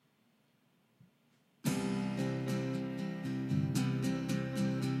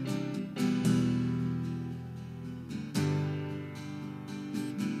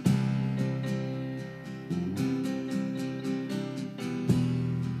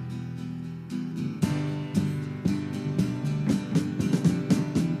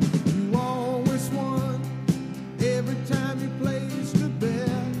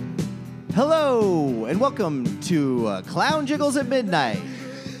welcome to Clown Jiggles at Midnight,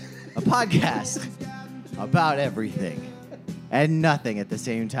 a podcast about everything and nothing at the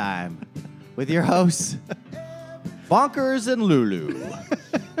same time, with your hosts, Bonkers and Lulu.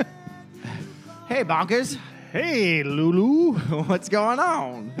 Hey, Bonkers. Hey, Lulu. What's going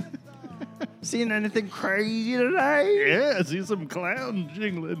on? Seen anything crazy today? Yeah, I see some clown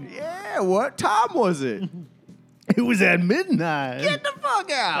jingling. Yeah, what time was it? It was at midnight. Get the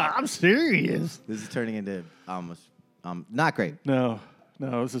fuck out. I'm serious. This is turning into almost not great. No,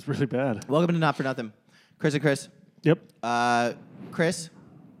 this is really bad. Welcome to Not For Nothing. Chris and Chris. Yep. Chris,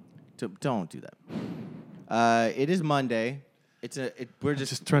 don't do that. It is Monday. We're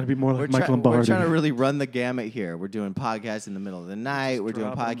just trying to be more like Michael We're Lombardi. trying to really run the gamut here. We're doing podcasts in the middle of the night. We're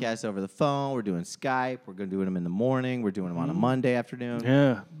doing podcasts over the phone. We're doing Skype. We're going to do them in the morning. We're doing them on a Monday afternoon.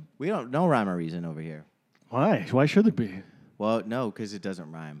 Yeah. We don't know rhyme or reason over here. Why? Why should it be? Well, no, because it doesn't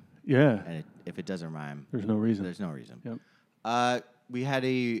rhyme. Yeah. And if it doesn't rhyme, There's no reason. there's no reason. Yep. We had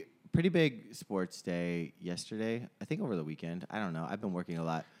a pretty big sports day yesterday. I think over the weekend. I don't know. I've been working a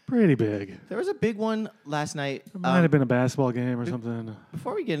lot. Pretty big. There was a big one last night. It might have been a basketball game or something.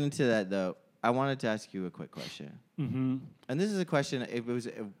 Before we get into that, though, I wanted to ask you a quick question. Mm-hmm. And this is a question. It was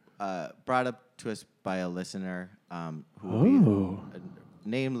brought up to us by a listener who will be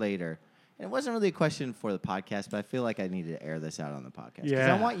named later. And it wasn't really a question for the podcast, but I feel like I need to air this out on the podcast. Because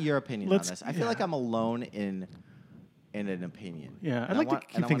I want your opinion on this. I feel like I'm alone in an opinion. Yeah, And I'd like to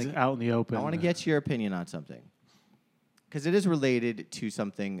keep things out in the open. I want to get your opinion on something. Because it is related to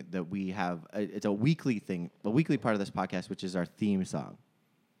something that we have. It's a weekly thing, a weekly part of this podcast, which is our theme song.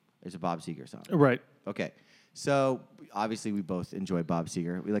 It's a Bob Seger song. Right. Okay. So, obviously, we both enjoy Bob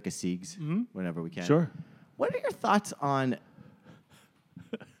Seger. We like a Siegs whenever we can. Sure. What are your thoughts on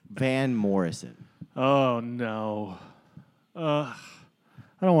Van Morrison? Oh, no. I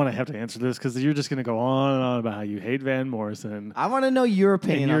don't want to have to answer this because you're just going to go on and on about how you hate Van Morrison. I want to know your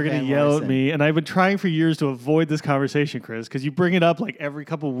opinion and you're going to yell at me. And I've been trying for years to avoid this conversation, Chris, because you bring it up like every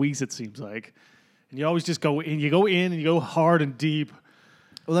couple of weeks, it seems like. And you always just go in. You go in and you go hard and deep.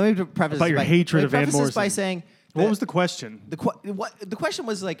 Well, let me preface about this your by, hatred of Van this Morrison. by saying... What was the question? The question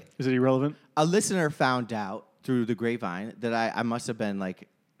was like... Is it irrelevant? A listener found out through the grapevine that I must have been like...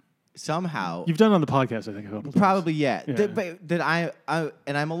 Somehow, you've done it on the podcast, I think, a couple times. Probably, yeah. Yeah. That I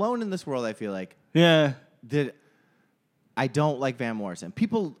and I'm alone in this world. I feel like that I don't like Van Morrison.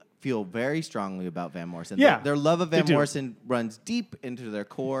 People feel very strongly about Van Morrison. Yeah, their love of Van Morrison runs deep into their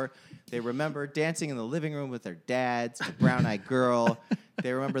core. They remember dancing in the living room with their dads, to Brown Eyed Girl.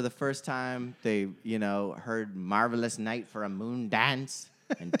 They remember the first time they, heard "Marvelous Night for a Moon Dance"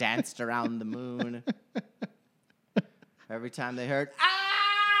 and danced around the moon. Every time they heard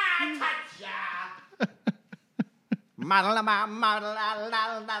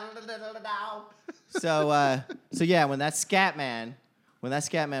So yeah, when that scat man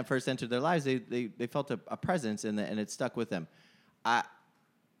first entered their lives, they felt a presence and it stuck with them.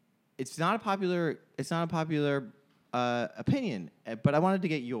 It's not a popular opinion, but I wanted to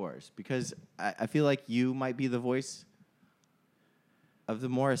get yours because I feel like you might be the voice of the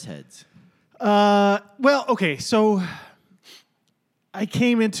Morris heads. Well, okay, so I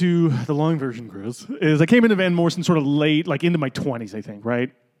came into the long version, Chris, I came into Van Morrison sort of late, like into my 20s, I think, right?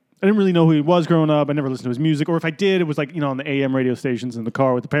 I didn't really know who he was growing up. I never listened to his music. Or if I did, it was like, on the AM radio stations in the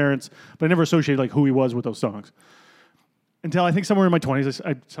car with the parents. But I never associated like who he was with those songs. Until I think somewhere in my 20s,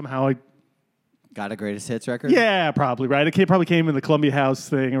 I somehow got a greatest hits record? Yeah, probably, right? It probably came in the Columbia House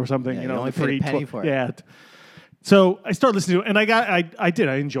thing or something. Yeah, you only paid a penny for it. Yeah. So I started listening to it, and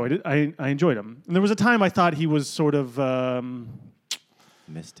I enjoyed it. I enjoyed him. And there was a time I thought he was sort of...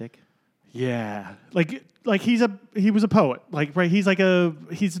 mystic. Yeah, like he was a poet, like right. He's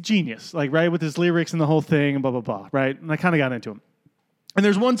a genius, like right with his lyrics and the whole thing, and blah blah blah, right. And I kind of got into him. And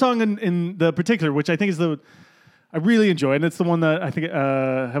there's one song in the particular which I think is I really enjoy, and it's the one that I think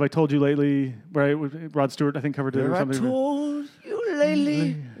Have I Told You Lately, right? Rod Stewart I think covered it or something. Have I told you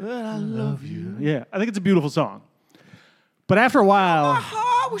lately that I love you? Yeah, I think it's a beautiful song. But after a while, my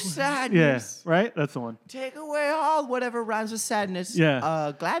heart was sadness. Yeah, right. That's the one. Take away all whatever rhymes with sadness.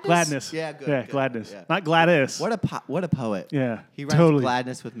 Yeah. Gladness. Gladness. Yeah, good. Yeah, good. gladness. Yeah. Not Gladys. What a poet. Yeah, he rhymes totally.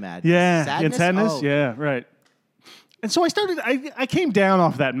 gladness with madness. Yeah, sadness. and sadness. Oh. Yeah, right. And so I came down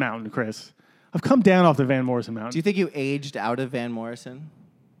off that mountain, Chris. I've come down off the Van Morrison mountain. Do you think you aged out of Van Morrison?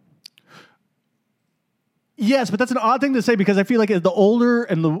 Yes, but that's an odd thing to say because I feel like as the older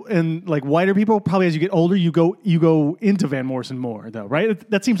and like whiter people, probably as you get older, you go into Van Morrison more, though, right?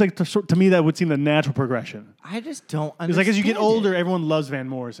 That seems like to me that would seem the natural progression. I just don't understand. It's like as you get older, everyone loves Van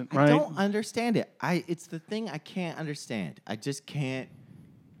Morrison, right? I don't understand it. It's the thing I can't understand. I just can't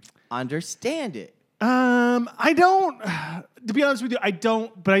understand it. I don't. To be honest with you, I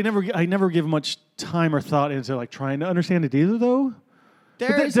don't. But I never give much time or thought into like trying to understand it either, though.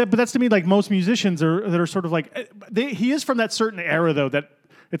 But that's to me like most musicians are that are sort of like he is from that certain era though that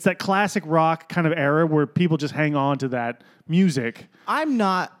it's that classic rock kind of era where people just hang on to that music. I'm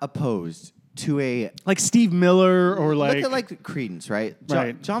not opposed to a like Steve Miller or look at like Creedence, right?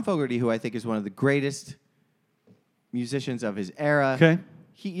 John Fogerty, who I think is one of the greatest musicians of his era. Okay.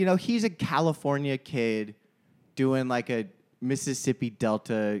 He's a California kid doing like a Mississippi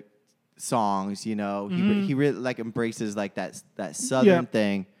Delta songs. He really like embraces like that southern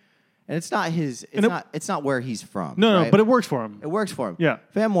thing, and it's not his. It's not where he's from. No, right? but it works for him. It works for him. Yeah.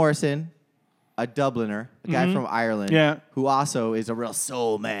 Van Morrison, a Dubliner, a guy from Ireland, who also is a real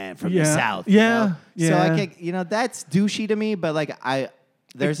soul man from the South. Yeah. So I can, that's douchey to me, but like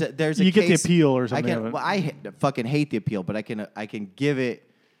there's a you case, get the appeal or something. I fucking hate the appeal, but I can give it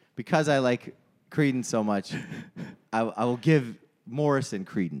because I like Creedence so much. I will give Morrison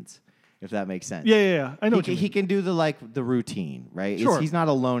credence, if that makes sense. Yeah. I know he can do the routine, right? Sure. He's not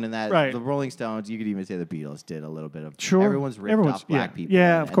alone in that. Right. The Rolling Stones, you could even say the Beatles did a little bit of. Sure. Everyone's ripped off black people.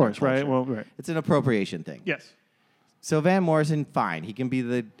 Yeah, of course, right? Well, right. It's an appropriation thing. Yes. So Van Morrison, fine. He can be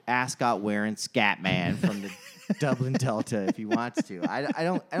the ascot wearing scat man from the Dublin Delta if he wants to.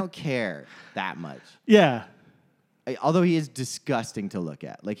 I don't care that much. Yeah. Although he is disgusting to look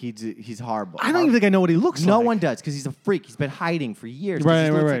at, like he's horrible. I don't even think I know what he looks like. No one does because he's a freak. He's been hiding for years. Right,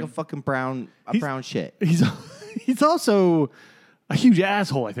 he looks right. like a fucking brown shit. He's also a huge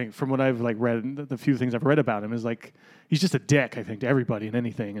asshole. I think from what I've like read, the few things I've read about him is like he's just a dick. I think to everybody and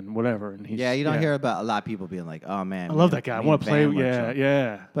anything and whatever. And you don't hear about a lot of people being like, "Oh man, I love that guy. I want to play."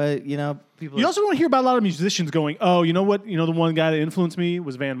 Yeah. But people. You also don't hear about a lot of musicians going, "Oh, you know what? The one guy that influenced me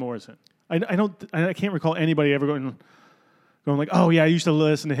was Van Morrison." I can't recall anybody ever going like, "Oh yeah, I used to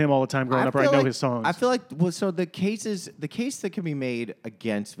listen to him all the time growing up, or I know his songs." I feel like the case that can be made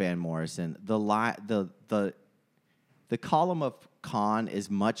against Van Morrison, the column of con is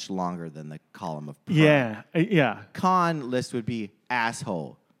much longer than the column of pro. Yeah. Con list would be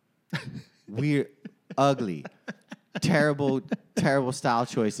asshole, weird, ugly, terrible style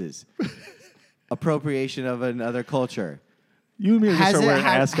choices, appropriation of another culture. You and me are just start wearing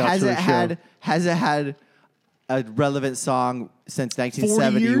ascots for the show. Has it had a relevant song since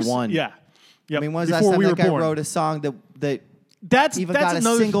 1971? Yeah. Yep. I mean, when was the last time that guy wrote a song that that's got a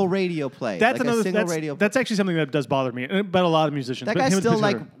single radio play? That's actually something that does bother me about a lot of musicians. That guy's still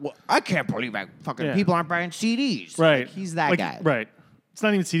like, I can't believe people aren't buying CDs. Right. Like, he's that guy. Right. It's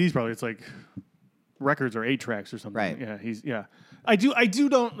not even CDs probably. It's like records or 8 tracks or something. Right. Yeah.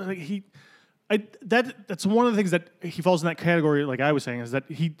 That's one of the things that he falls in that category, like I was saying, is that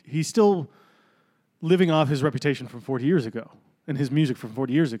he's still living off his reputation from 40 years ago and his music from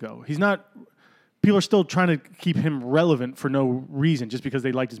 40 years ago. He's not. People are still trying to keep him relevant for no reason, just because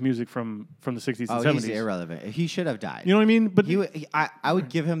they liked his music from the 60s and 70s. He's irrelevant. He should have died. You know what I mean? But I would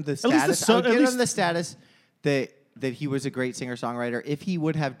give him the status. I would give him the status that he was a great singer-songwriter if he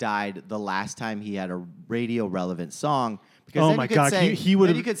would have died the last time he had a radio relevant song. Because oh my God, he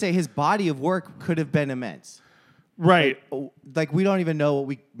would. You could say his body of work could have been immense. Right. Like we don't even know what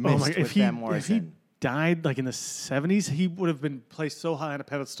we missed with Van Morrison. If he died like in the 70s, he would have been placed so high on a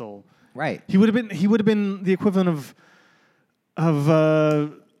pedestal. Right. He would have been the equivalent of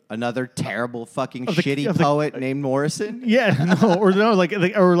another terrible fucking shitty poet named Morrison. Yeah,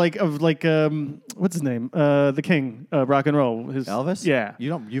 what's his name? The king of rock and roll. Elvis. Yeah.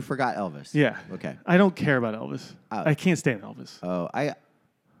 You forgot Elvis. Yeah. Okay. I don't care about Elvis. I can't stand Elvis. Oh, I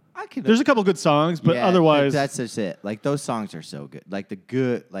can. There's a couple good songs, but otherwise, that's just it. Like those songs are so good. Like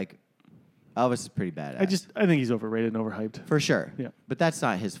Elvis is pretty badass. I think he's overrated and overhyped. For sure. Yeah. But that's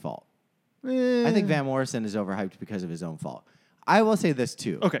not his fault. I think Van Morrison is overhyped because of his own fault. I will say this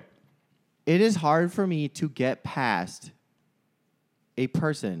too. Okay. It is hard for me to get past a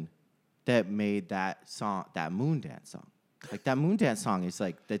person that made that song, that Moondance song. Like that Moondance song is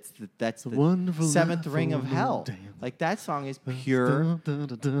like that's the seventh ring of hell. Like that song is pure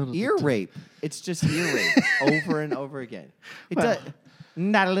ear rape. It's just ear rape over and over again. It does.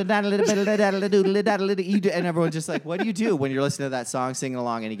 And everyone's just like, what do you do when you're listening to that song, singing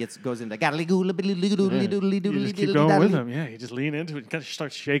along, and he goes into you just keep going with him. Yeah, you just lean into it. You kind of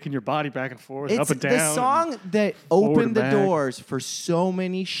start shaking your body back and forth, up and down. It's the song that opened the doors for so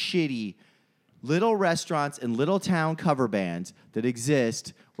many shitty little restaurants and little town cover bands that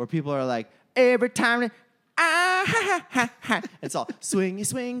exist where people are like, every time... It's all swing,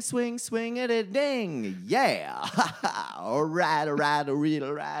 swing, swing, swing it a ding, yeah. All right.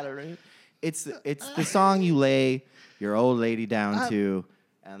 It's the song you lay your old lady down to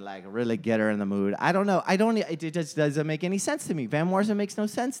and like really get her in the mood. I don't know. It just doesn't make any sense to me. Van Morrison makes no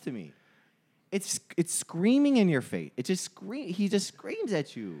sense to me. It's screaming in your face. He just screams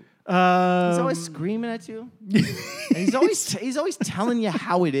at you. He's always screaming at you. And he's always telling you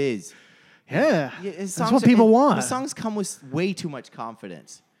how it is. Yeah, that's what people want. The songs come with way too much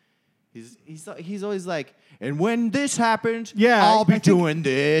confidence. He's always like, and when this happens, I'll be doing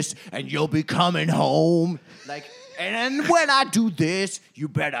this, and you'll be coming home. Like, and when I do this, you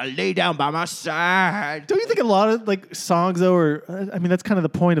better lay down by my side. Don't you think a lot of like songs though are? I mean, that's kind of the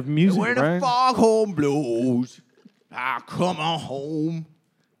point of music, when right? the foghorn blows, I'll come on home.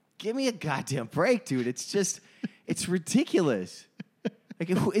 Give me a goddamn break, dude. It's ridiculous. Like,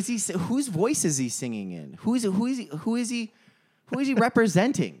 whose voice is he singing in? Who is he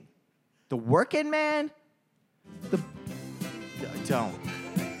representing? The working man? Don't.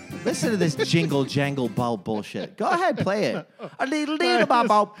 Listen to this jingle jangle ball bullshit. Go ahead, play it. A little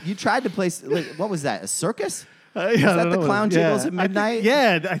ball. You tried to play. What was that? A circus? Is that the clown jiggles at midnight?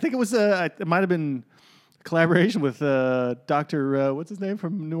 I think it was. It might have been a collaboration with Dr. What's his name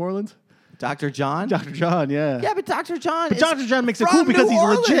from New Orleans? Dr. John? Dr. John, yeah. Yeah, but Dr. John makes it cool because he's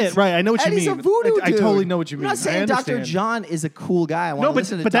legit. Right, I know what you mean. He's a voodoo dude. I totally know what you mean. I'm not saying Dr. John is a cool guy. I want to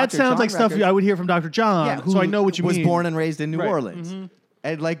listen to but that Dr. sounds John like stuff records. I would hear from Dr. John, so I know what you mean. Was born and raised in New Right. Orleans. Mm-hmm.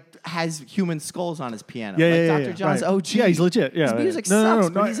 And like has human skulls on his piano. Yeah, Dr. John's right. OG. Yeah, he's legit. Yeah, his right. music No, sucks,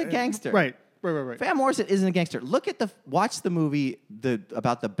 but he's a gangster. Right. Van Morrison isn't a gangster. Watch the movie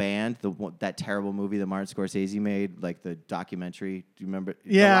about the band, that terrible movie that Martin Scorsese made, like the documentary. Do you remember?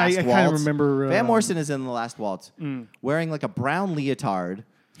 Yeah, I kind of remember. Van Morrison is in The Last Waltz, wearing like a brown leotard,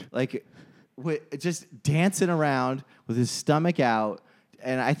 like just dancing around with his stomach out.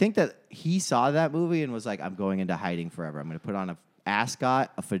 And I think that he saw that movie and was like, "I'm going into hiding forever. I'm going to put on a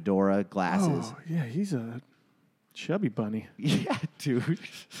ascot, a fedora, glasses." Oh, yeah, he's a chubby bunny. Yeah, dude.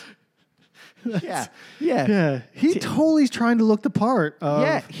 Yeah. Yeah, he totally is trying to look the part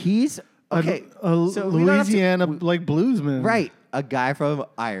of he's okay. a So we don't have to- Louisiana like bluesman. Right, a guy from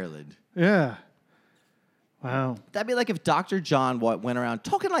Ireland. Yeah. Wow. That'd be like if Dr. John went around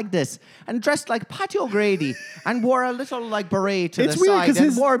talking like this and dressed like Patty O'Grady and wore a little like beret to It's the weird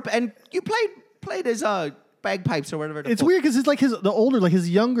side and you played his bagpipes or whatever. It's weird because the older, like his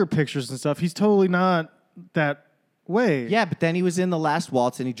younger pictures and stuff, he's totally not that way. Yeah, but then he was in The Last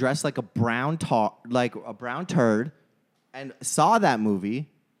Waltz and he dressed like a brown turd and saw that movie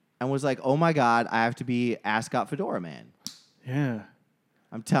and was like, "Oh my God, I have to be Ascot Fedora Man." Yeah.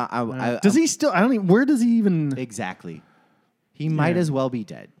 I'm telling. Does he still? I don't even. Where does he even? Exactly. He might as well be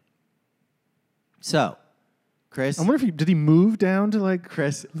dead. So, Chris. I wonder if did he move down to like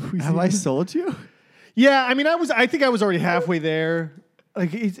Chris, Louisiana? have I sold you? Yeah, I mean, I think I was already halfway there.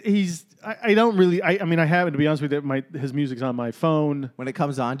 Like he's. I don't really. I mean, I haven't, to be honest with you. His music's on my phone. When it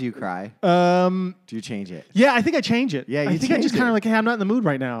comes on, do you cry? Do you change it? Yeah, I think I change it. Yeah, I think I just kind of like, hey, I'm not in the mood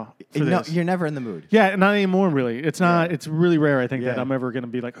right now. For No, this. you're never in the mood. Yeah, not anymore. Really, it's not. Yeah. It's really rare. I think that Yeah. I'm ever going to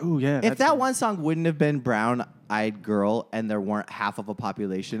be like, oh yeah. If that one song wouldn't have been Brown Eyed Girl and there weren't half of a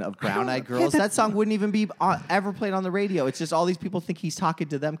population of brown eyed girls, that song wouldn't even be ever played on the radio. It's just all these people think he's talking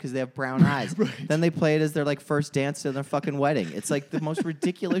to them because they have brown eyes. Right. Then they play it as their like first dance to their fucking wedding. It's like the most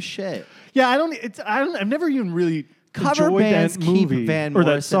ridiculous shit. Yeah, I've never even really Cover enjoyed bands that keep movie Van or that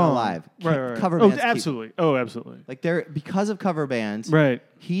Morrison song alive. Right. Cover Oh, bands keep- absolutely. Oh, absolutely. Like because of cover bands, Right.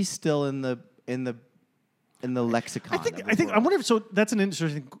 he's still in the lexicon. I wonder if so. That's an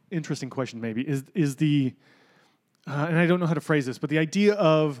interesting question. Maybe is the and I don't know how to phrase this, but the idea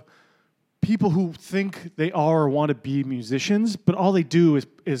of people who think they are or want to be musicians, but all they do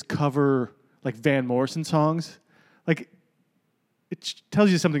is cover like Van Morrison songs. Like it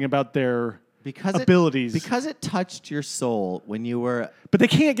tells you something about their abilities because it touched your soul when you were. But they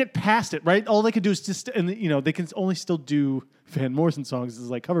can't get past it, right? All they could do is just, and they can only still do Van Morrison songs as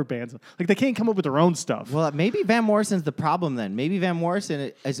like cover bands. Like they can't come up with their own stuff. Well, maybe Van Morrison's the problem then. Maybe Van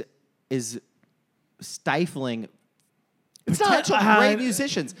Morrison is stifling potential great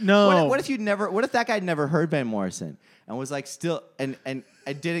musicians. No. What if that guy never heard Van Morrison and was like still and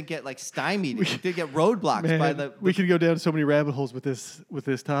didn't get like stymied, didn't get roadblocked by the. We could go down so many rabbit holes with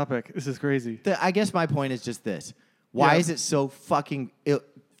this topic. This is crazy. I guess my point is just this: why is it so fucking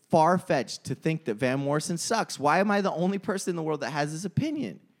far-fetched to think that Van Morrison sucks? Why am I the only person in the world that has this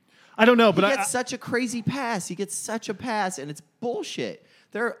opinion? I don't know, but he gets such a crazy pass. He gets such a pass, and it's bullshit.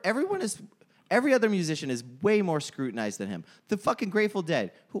 Every other musician is way more scrutinized than him. The fucking Grateful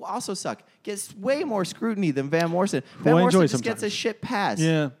Dead, who also suck, gets way more scrutiny than Van Morrison. Van Morrison just gets a shit pass.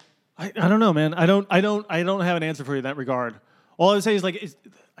 Yeah, I don't know, man. I don't have an answer for you in that regard. All I would say is like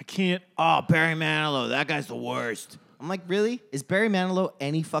I can't. Oh, Barry Manilow, that guy's the worst. I'm like, really? Is Barry Manilow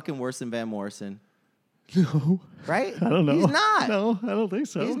any fucking worse than Van Morrison? No. Right? I don't know. He's not. No, I don't think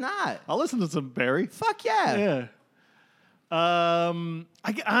so. He's not. I'll listen to some Barry. Fuck yeah. Yeah.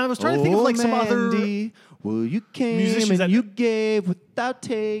 I was trying to think of like some other. Mandy, well, you came musicians and that- you gave without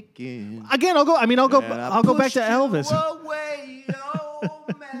taking. Again, I'll go. I mean, I'll go. And I I'll go back to pushed you Elvis. away, oh,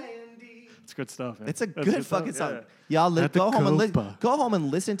 Mandy. It's good stuff. Man. It's a That's good fucking stuff, song. Y'all At the go home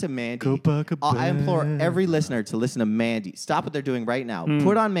and listen to Mandy. I implore Copacabana. every listener to listen to Mandy. Stop what they're doing right now. Mm.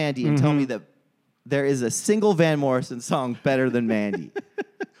 Put on Mandy and Mm-hmm. tell me that there is a single Van Morrison song better than Mandy.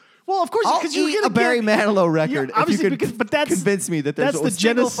 Well, of course, I'll because you're eat gonna a Barry get, Manilow record if you obviously, could because, but that's convince me that there's that's a the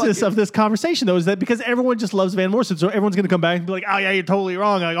single genesis fucking- of this conversation, though, is that because everyone just loves Van Morrison, so everyone's going to come back and be like, "Oh yeah, you're totally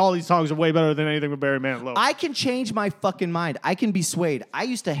wrong. Like all these songs are way better than anything with Barry Manilow." I can change my fucking mind. I can be swayed. I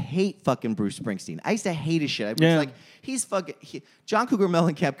used to hate fucking Bruce Springsteen. I used to hate his shit. I was Yeah. like, he's fucking... John Cougar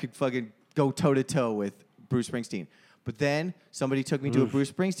Mellencamp could fucking go toe-to-toe with Bruce Springsteen. But then somebody took me to a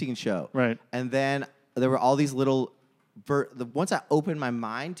Bruce Springsteen show. Right. And then there were all these little... once I opened my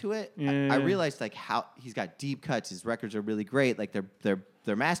mind to it, I realized like how he's got deep cuts. His records are really great. Like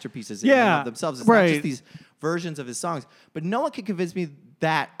they're masterpieces in and Yeah, of themselves. It's right. not just these versions of his songs. But no one can convince me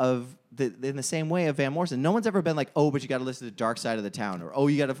that in the same way of Van Morrison. No one's ever been like, oh, but you got to listen to Dark Side of the Town, or oh,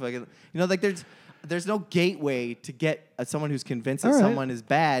 you got to fucking, like there's no gateway to get someone who's convinced that All right. someone is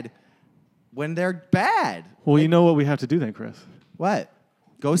bad when they're bad. well, you know what we have to do then, Chris? What?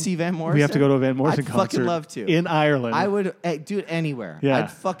 Go see Van Morrison? We have to go to a Van Morrison I'd concert. fucking love to. In Ireland. I would do it anywhere. Yeah. I'd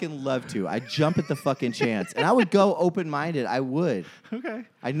fucking love to. I'd jump at the fucking chance. And I would go open-minded. I would. Okay.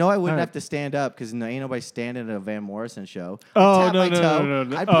 I know I wouldn't All right. have to stand up because ain't nobody standing at a Van Morrison show. Oh, I'd tap no, my no, toe.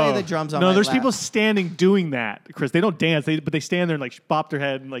 no. I'd play Oh. the drums on No, my there's lap. people standing doing that, Chris. They don't dance, but they stand there and like bop their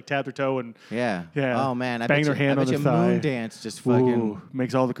head and like tap their toe and Yeah. Yeah. Oh, man. I Bang bet their you, hand I on bet their you thigh. moon dance just fucking ooh,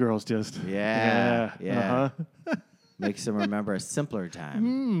 makes all the girls just Yeah. Uh-huh. makes them remember a simpler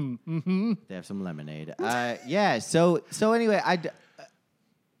time. Mm-hmm. They have some lemonade. Yeah. So anyway,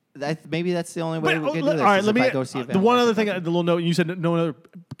 maybe that's the only way we can do this. all right, is let if me. I go see a Van The one other Morrison thing, concert. the little note you said, no one other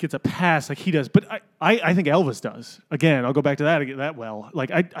gets a pass like he does, but I think Elvis does. Again, I'll go back to that again. That well,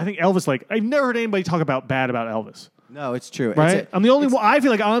 like I think Elvis. Like I've never heard anybody talk bad about Elvis. No, it's true. Right? I'm the only one. I feel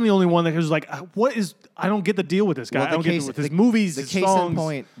like I'm the only one that was like, what is? I don't get the deal with this guy. Well, I don't get with his movies, The his case songs, in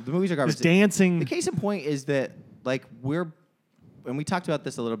point, the movies are garbage. his dancing. The case in point is that like and we talked about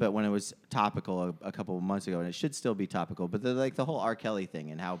this a little bit when it was topical a couple of months ago, and it should still be topical. But the whole R. Kelly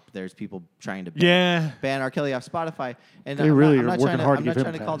thing and how there's people trying to ban R. Kelly off Spotify, and They really I'm are not working trying to, hard I'm to not give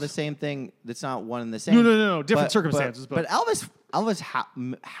trying him to a call pass. the same thing. That's not one and the same. No. Different circumstances, But Elvis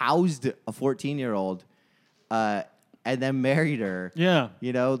housed a 14-year-old. And then married her. Yeah.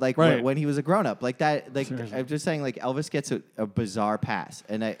 Like Right. when he was a grown up. Like that. Like Seriously. I'm just saying, like Elvis gets a bizarre pass,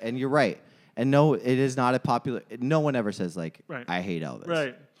 and you're right. And no, it is not a popular. No one ever says like, Right. I hate Elvis.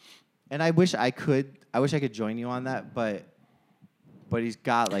 Right. And I wish I could join you on that, but he's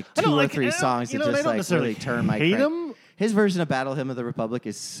got like I don't two or like- three I don't- songs you that know, I just don't like necessarily really turn my hate crank. him. His version of Battle Hymn of the Republic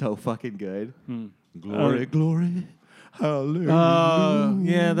is so fucking good. Glory, glory, hallelujah.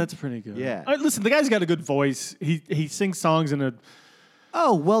 yeah, that's pretty good. Yeah. Listen, the guy's got a good voice. He sings songs in a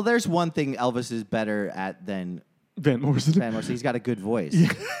Oh well, there's one thing Elvis is better at than Van Morrison. Van Morrison. He's got a good voice.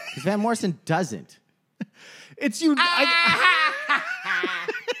 'Cause Van Morrison doesn't. It's you. You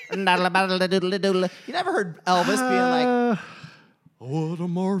never heard Elvis being like, "What a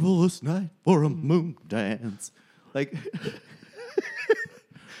marvelous night for a moon dance." Like,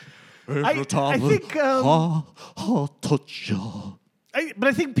 I think, touch ya. but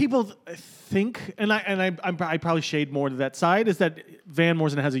I think people think, and I probably shade more to that side, is that Van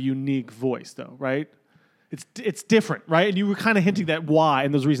Morrison has a unique voice, though, right? It's different, right? And you were kind of hinting that why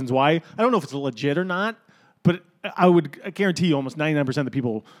and those reasons why. I don't know if it's legit or not, but I guarantee you, almost 99% of the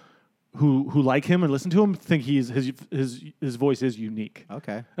people who like him and listen to him think his voice is unique.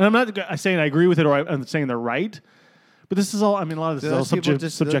 Okay. And I'm not saying I agree with it or I'm saying they're right, but this is all. I mean, a lot of this is all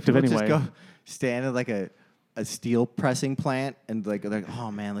subjective anyway. Just go stand at like a steel pressing plant and like they're like, oh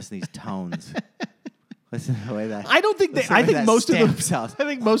man, listen to these tones. Listen to the way that. I don't think they. listen to I the way think that most of stamp those. sounds. I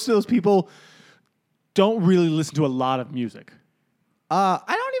think most of those people don't really listen to a lot of music. I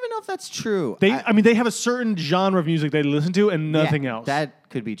don't even know if that's true. I mean, they have a certain genre of music they listen to and nothing yeah, else. That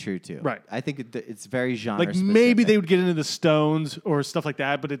could be true too. Right. I think it's very genre. Like maybe they would get into the Stones or stuff like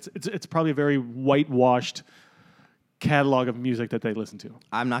that, but it's probably a very whitewashed catalog of music that they listen to.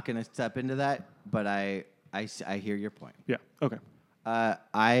 I'm not going to step into that, but I hear your point. Yeah. Okay.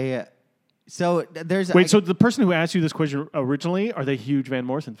 So there's Wait. So the person who asked you this question originally, are they huge Van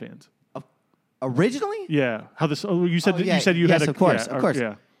Morrison fans? originally? Yeah. How this? Oh, you said Oh, yeah. you said you yes, had a of course, yeah, of course.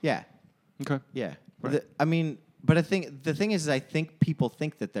 Yeah. Yeah. Okay. Yeah. Right. I mean, But I think the thing is, I think people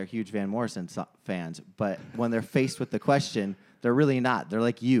think that they're huge Van Morrison fans, but when they're faced with the question, they're really not. They're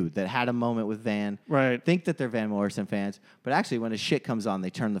like you that had a moment with Van, Right. think that they're Van Morrison fans, but actually when his shit comes on, they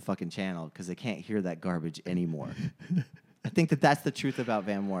turn the fucking channel because they can't hear that garbage anymore. I think that that's the truth about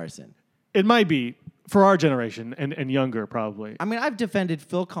Van Morrison. It might be for our generation and younger, probably. I mean, I've defended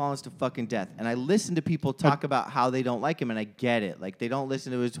Phil Collins to fucking death, and I listen to people talk about how they don't like him, and I get it. Like, they don't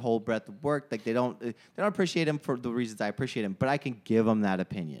listen to his whole breadth of work. Like, they don't appreciate him for the reasons I appreciate him, but I can give them that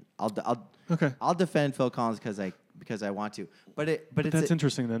opinion. I'll defend Phil Collins because I want to. But that's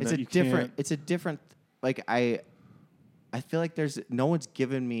interesting then. It's that a you different. can't. It's a different. Like I feel like there's no one's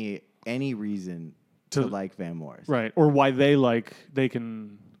given me any reason to like Van Morrison. Right. Or why they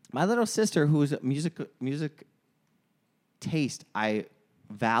can. My little sister, who's music taste, I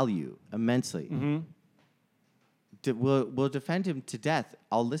value immensely. Mm-hmm. Will defend him to death.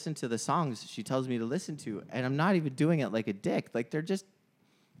 I'll listen to the songs she tells me to listen to, and I'm not even doing it like a dick. Like, they're just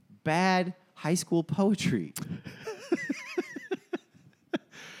bad high school poetry.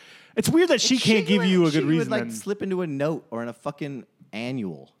 It's weird that she can't give you a good reason. She would like slip into a note or in a fucking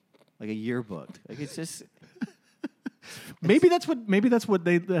annual, like a yearbook. Like, it's just. Maybe that's what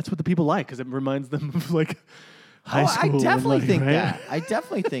the people like, because it reminds them of like high school. I definitely and, think right? that. I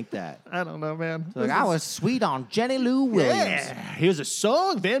definitely think that. I don't know, man. So, like, I was sweet on Jenny Lou Williams. Yeah. Here's a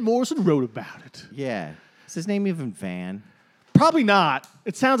song Van Morrison wrote about it. Yeah. Is his name even Van? Probably not.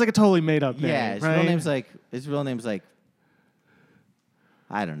 It sounds like a totally made up name. Yeah, his right? real name's like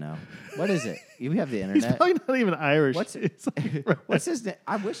I don't know. What is it? You have the He's internet. probably not even Irish. What's what's his name?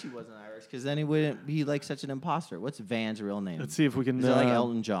 I wish he wasn't Irish, because then he wouldn't be like such an imposter. What's Van's real name? Let's see if we can. Is it like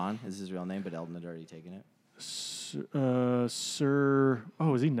Elton John? Is his real name, but Elton had already taken it. Sir.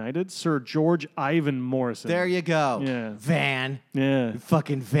 Oh, is he knighted? Sir George Ivan Morrison. There you go. Yeah. Van. Yeah. You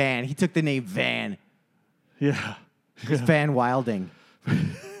fucking Van. He took the name Van. Yeah. It's Van Wilding.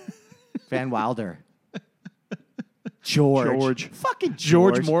 Van Wilder. George. Fucking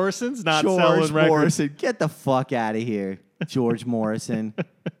George Morrison's not selling records. Morrison. Get the fuck out of here. George Morrison.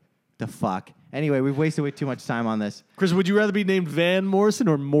 The fuck. Anyway, we've wasted way too much time on this. Chris, would you rather be named Van Morrison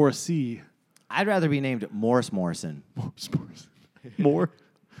or Morrissey? I'd rather be named Morris Morrison. Moore.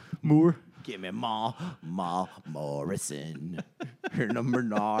 Give me Ma Morrison. Her number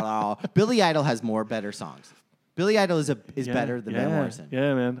no. Billy Idol has better songs. Billy Idol is better than Van Morrison.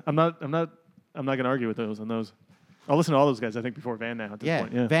 Yeah, man. I'm not gonna argue with those on those. I'll listen to all those guys, I think, before Van now at this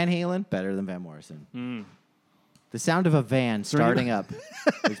point. Yeah. Van Halen, better than Van Morrison. The sound of a van starting up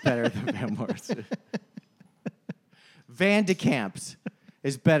is better than Van Morrison. Van de Kamps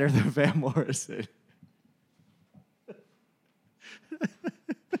is better than Van Morrison.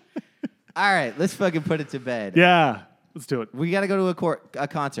 All right, let's fucking put it to bed. Yeah, let's do it. We got to go to a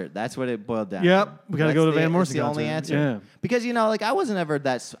concert. That's what it boiled down. Yep, we got to go to Van Morrison That's the concert. only answer. Yeah. Because, like, I wasn't ever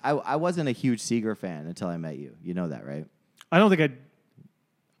I wasn't a huge Seeger fan until I met you. You know that, right? I don't think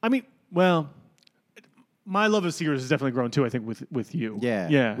I mean, well, my love of Seegers has definitely grown too, I think, with you. Yeah.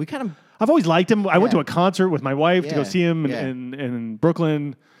 Yeah. We kind of. I've always liked him. I went to Yeah. a concert with my wife to go Yeah. see him Yeah. in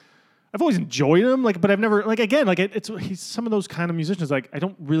Brooklyn. I've always enjoyed him, but I've never, he's some of those kind of musicians, I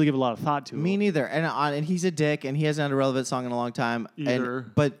don't really give a lot of thought to. Me neither. And he's a dick, and he hasn't had a relevant song in a long time. Either.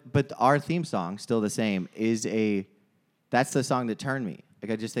 But our theme song, still the same, that's the song that turned me.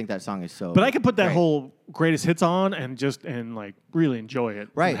 Like, I just think that song is so. But I could put that great. whole greatest hits on and really enjoy it,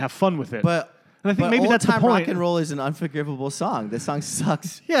 Right. and have fun with it. But and I think maybe that's the Old Time point. Rock and Roll is an unforgivable song. This song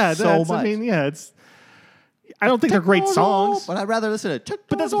sucks. Yeah, so that's, much. I mean, yeah, it's. I don't think they're great songs. But I'd rather listen to.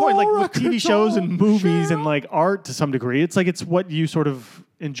 But that's the point. Like with TV shows and movies and art to some degree, it's what you sort of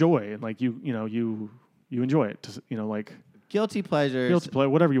enjoy and you enjoy it. Guilty pleasures. Guilty play,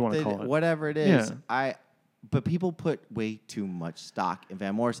 whatever you want to call it. Whatever it is. Yeah. But people put way too much stock in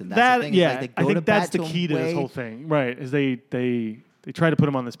Van Morrison. That's That the thing. yeah, Is, like, they go I to think that's bat the to key to him this way- whole thing, right? Is they try to put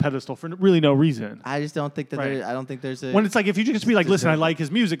him on this pedestal for really no reason. I just don't think that. Right. I don't think there's a. When it's like if you just be like, listen, I like his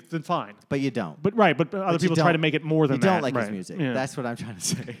music, then fine. But you don't. But other you people try don't. to make it more than You that. don't like his right. music. Yeah. That's what I'm trying to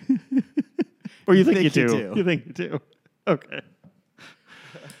say. or you think think you you do. do. You think you do. Okay.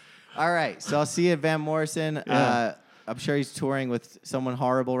 All right, so I'll see you at Van Morrison. Yeah. I'm sure he's touring with someone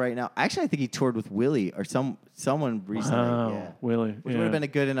horrible right now. Actually, I think he toured with Willie or someone recently. Wow, Yeah. Willie. Which would have been a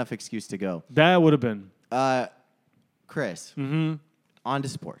good enough excuse to go. That would have been. Chris, Mm-hmm. on to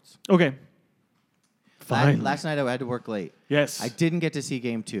sports. Okay. Fine. Last night I had to work late. Yes. I didn't get to see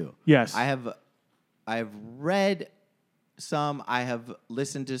Game 2. Yes. I have read some. I have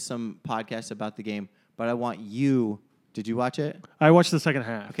listened to some podcasts about the game, but I want you. Did you watch it? I watched the second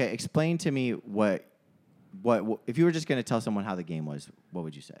half. Okay, explain to me what if you were just going to tell someone how the game was, what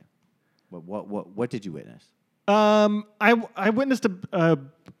would you say? What did you witness? I witnessed a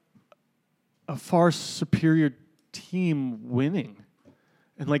far superior team winning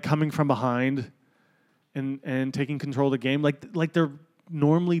and like coming from behind and taking control of the game like they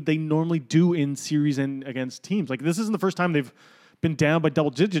normally do in series and against teams. Like this isn't the first time they've been down by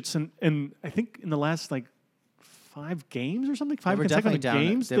double digits and I think in the last like 5 games or something, 5 consecutive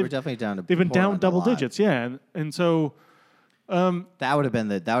games. They were definitely down to they've been down Portland a double lot. digits, yeah. And so That would have been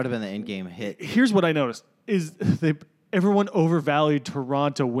the end game hit. here's what I noticed is everyone overvalued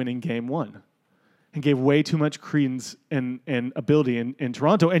Toronto winning game 1 and gave way too much credence and ability in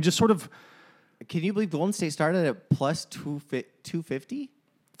Toronto and just sort of Can you believe Golden State started at plus 250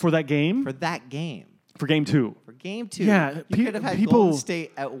 for that game, for that game? for game 2. For game 2, Yeah, you could have had people- Golden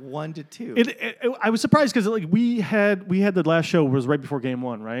State at 1-2. I was surprised because like we had the last show was right before game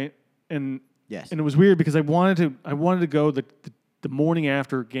 1, right? And Yes. and it was weird because I wanted to go the morning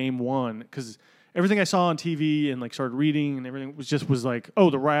after game 1 because everything I saw on TV and like started reading and everything was like, oh,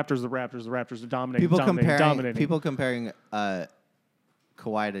 the Raptors are dominating. People comparing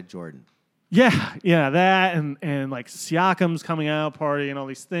Kawhi to Jordan. Yeah, that and like Siakam's coming out party and all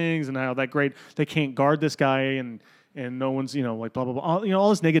these things and how that great they can't guard this guy and no one's like blah blah blah all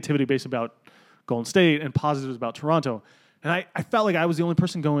this negativity based about Golden State and positives about Toronto, and I felt like I was the only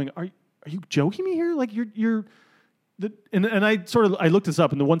person going, are you joking me here? Like you're and I looked this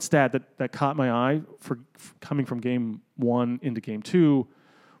up and the one stat that caught my eye for coming from game 1 into game 2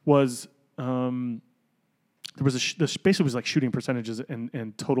 was there was this basically was like shooting percentages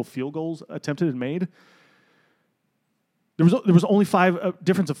and total field goals attempted and made. There was only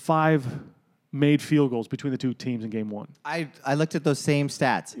difference of 5 made field goals between the two teams in game 1. I looked at those same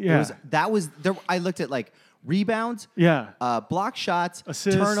stats. Yeah. I looked at like rebounds, Yeah. block shots,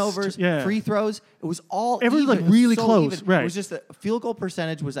 Assists, turnovers, yeah. free throws. It was all Everything, even. like, It was really so close, even. right. It was just the field goal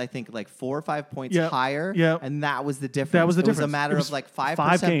percentage was I think like 4 or 5 points Yeah, higher. yeah. And that was the difference. That was the it difference. It was a matter It was of like 5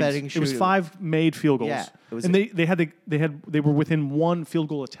 5% games. betting It was shooting. 5 made field goals. Yeah, it was- and they were within 1 field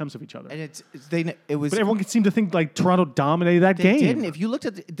goal attempts of each other. And it was. But everyone seemed to think like Toronto dominated that they game. didn't. If you looked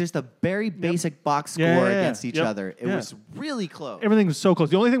at there's the very basic box score Yeah, against each yep, other. It yeah. was really close. Everything was so close.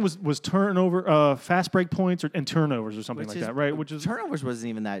 The only thing was turnover, fast break points and turnovers or something like that, right? Which is turnovers wasn't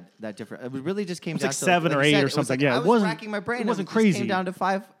even that different. It really just came down like to 7 or you 8 said, or it was something. like, Yeah, I it was wasn't- racking my brain. it wasn't just crazy. Came down to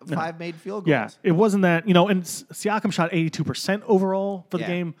five made field goals. Yeah, it wasn't that, and Siakam shot 82% overall for the Yeah.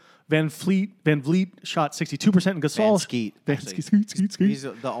 game. Van Vliet shot 62%, and Gasol Van Skeet. Van actually. Skeet. He's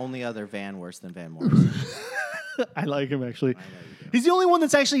the only other Van worse than Van Morrison. I like him actually. I know you do. He's the only one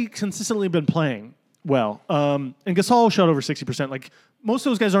that's actually consistently been playing well. And Gasol shot over 60%. Like most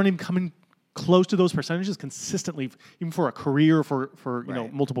of those guys aren't even coming close to those percentages consistently, even for a career for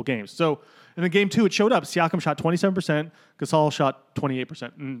Right. multiple games. So in the game 2, it showed up. Siakam shot 27%, Gasol shot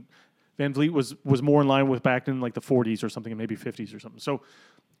 28%, and Van Vliet was more in line with back in like the 40s or something, and maybe 50s or something. So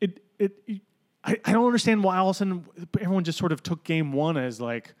I don't understand why all of a sudden everyone just sort of took game 1 as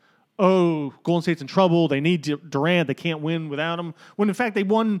like, oh, Golden State's in trouble. They need Durant. They can't win without him. When in fact they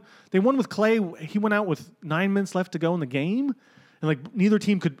won with Clay. He went out with 9 minutes left to go in the game, and like neither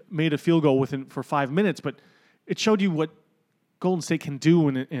team could made a field goal for 5 minutes. But it showed you what Golden State can do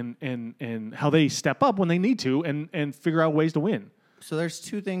and how they step up when they need to and figure out ways to win. So there's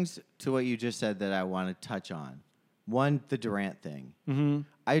 2 things to what you just said that I want to touch on. One, the Durant thing. Mm-hmm.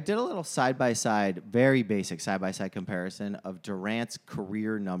 I did a little side-by-side, very basic side-by-side comparison of Durant's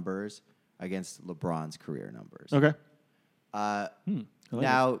career numbers against LeBron's career numbers. Okay. Now,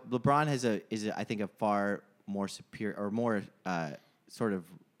 LeBron is I think a far more superior or more sort of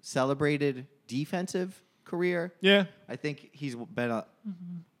celebrated defensive career. Yeah. I think he's been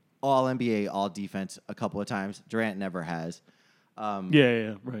all NBA, all defense a couple of times. Durant never has.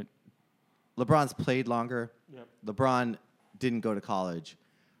 Yeah. Right. LeBron's played longer. Yep. LeBron didn't go to college.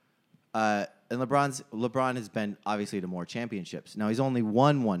 And LeBron has been obviously to more championships. Now he's only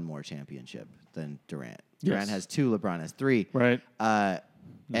won one more championship than Durant. Durant has 2. LeBron has 3. Right.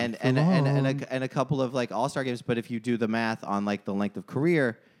 And a couple of like All-Star games. But if you do the math on like the length of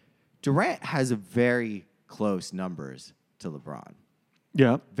career, Durant has a very close numbers to LeBron.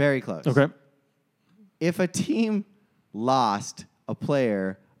 Yeah. Very close. Okay. If a team lost a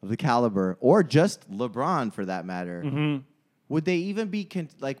player of the caliber, or just LeBron for that matter, would they even be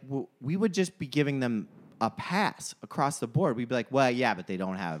we would just be giving them a pass across the board? We'd be like, well, yeah, but they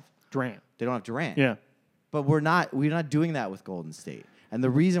don't have Durant. Durant. Yeah. But we're not doing that with Golden State. And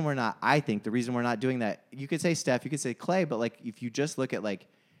the reason we're not doing that, you could say Steph, you could say Clay, but like if you just look at like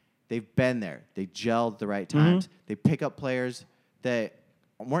they've been there, they gelled the right times, they pick up players that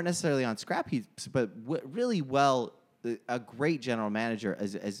weren't necessarily on scrap heaps, but really well. A great general manager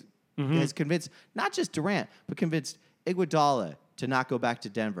as has convinced not just Durant, but convinced Iguodala to not go back to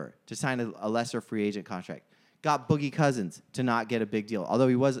Denver, to sign a lesser free agent contract. Got Boogie Cousins to not get a big deal, although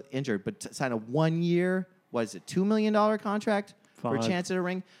he was injured, but to sign a 1 year, $2 million contract for a chance at a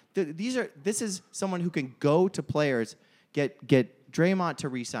ring. This is someone who can go to players, get Draymond to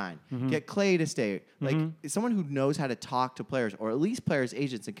re-sign, get Clay to stay. Like someone who knows how to talk to players, or at least players'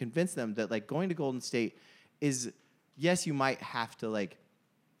 agents, and convince them that like going to Golden State is, yes, you might have to like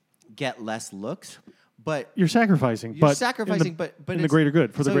get less looks, but you're sacrificing. But in the greater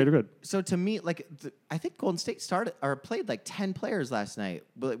good, for the greater good. So to me, like I think Golden State played like 10 players last night,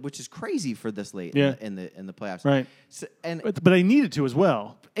 which is crazy for this late in the playoffs. Right. So, but they needed to as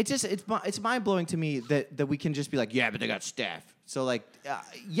well. It's mind blowing to me that we can just be like, yeah, but they got Steph. So like,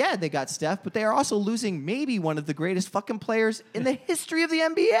 yeah, they got Steph, but they are also losing maybe one of the greatest fucking players in the history of the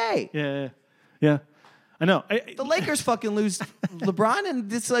NBA. Yeah. I know. The Lakers fucking lose LeBron,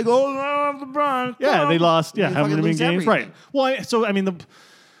 and it's like, oh, no, LeBron. Yeah, they lost. Yeah, haven't been games. Everything. Right. Well,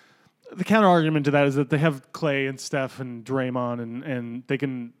 the counter argument to that is that they have Clay and Steph and Draymond, and they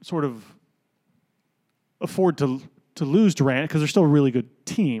can sort of afford to lose Durant because they're still a really good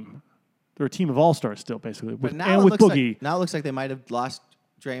team. They're a team of all-stars still, basically. But now and with Boogie. Now it looks like they might have lost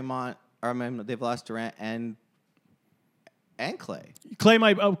Draymond, or I mean, they've lost Durant and Clay. Clay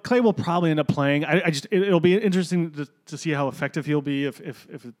will probably end up playing. It'll be interesting to see how effective he'll be if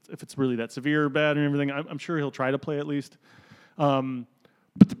it's really that severe or bad and everything. I'm sure he'll try to play at least. But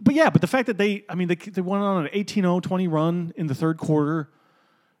the fact that they went on an 18-0-20 run in the third quarter.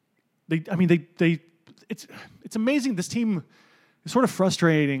 It's amazing. This team is sort of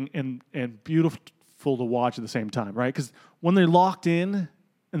frustrating and beautiful to watch at the same time, right? Because when they're locked in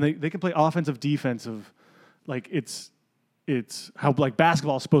and they can play offensive, defensive, like it's how like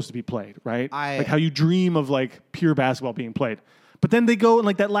basketball is supposed to be played, right? Like how you dream of like pure basketball being played. But then they go and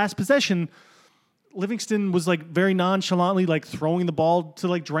like that last possession, Livingston was like very nonchalantly like throwing the ball to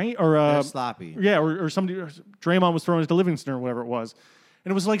like Draymond or sloppy. Yeah, or somebody, Draymond was throwing it to Livingston or whatever it was,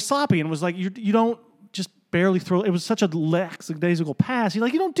 and it was like sloppy, and it was like you don't just barely throw. It was such a lackadaisical pass. You're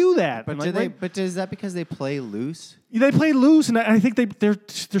like, you don't do that. But is that because they play loose? They play loose, and I think they're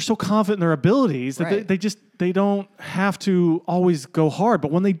so confident in their abilities that they don't have to always go hard. But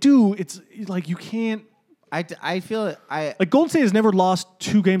when they do, it's like you can't. I feel like Golden State has never lost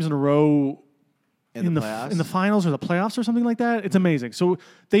 2 games in a row in the finals or the playoffs or something like that. It's amazing. So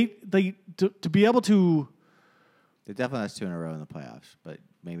they to be able to. They definitely lost 2 in a row in the playoffs, but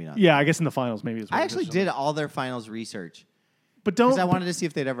maybe not. Yeah, I guess in the finals maybe. I actually did all their finals research, but because I wanted to see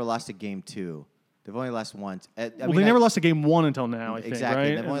if they'd ever lost a game 2. They've only lost once. They never lost a game 1 until now, I think, exactly.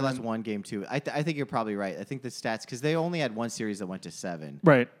 right? They've only lost 1 game 2. I think you're probably right. I think the stats, because they only had 1 series that went to 7.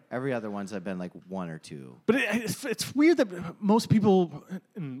 Right. Every other ones have been like 1 or 2. But it's weird that most people,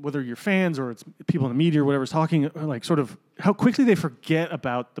 whether you're fans or it's people in the media or whatever, is talking like sort of how quickly they forget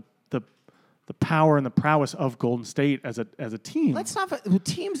about the power and the prowess of Golden State as a team.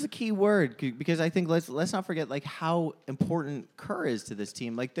 Team's the key word, because I think let's not forget like how important Kerr is to this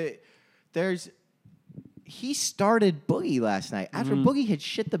team. Like he started Boogie last night after Boogie had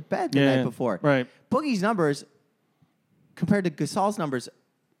shit the bed the night before. Right. Boogie's numbers compared to Gasol's numbers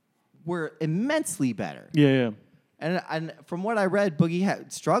were immensely better. Yeah. And from what I read, Boogie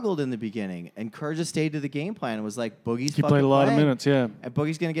had struggled in the beginning, and Kerr just stayed to the game plan and was like, Boogie's he played a lot of minutes, yeah. And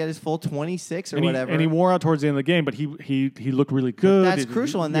Boogie's going to get his full 26 or whatever. And he wore out towards the end of the game, but he looked really good. But that's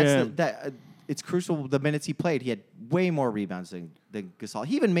crucial, and it's crucial the minutes he played. He had way more rebounds than Gasol.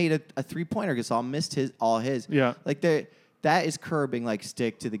 He even made a three-pointer. Gasol missed all his. Yeah. Like that is Kerr being like,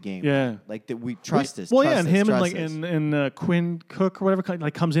 stick to the game. Yeah. Like that we trust this. Well, and him and Quinn Cook or whatever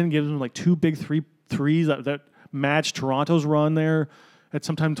like comes in and gives him like 2 big threes that matched Toronto's run there at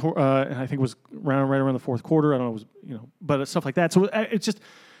some time. I think it was right around the fourth quarter. I don't know. It was but stuff like that. So it's just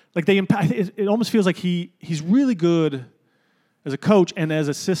like they impact. It almost feels like he's really good as a coach and as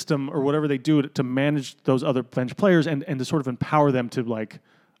a system or whatever they do to manage those other bench players and to sort of empower them to like,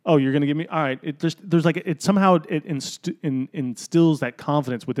 oh, you're going to give me all right. There's like it somehow instills that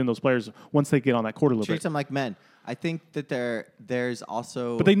confidence within those players once they get on that court a little bit. Treats them like men. I think that there's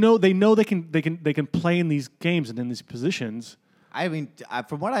also, but they know they can play in these games and in these positions. I mean,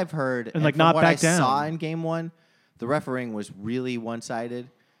 from what I've heard and like not what back I down. saw in game 1, the refereeing was really one-sided,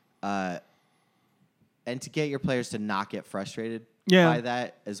 and to get your players to not get frustrated by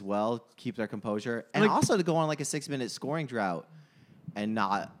that as well, keep their composure, and also to go on like a 6-minute scoring drought and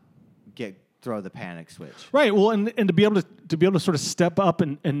not throw the panic switch. Right. Well, and to be able to sort of step up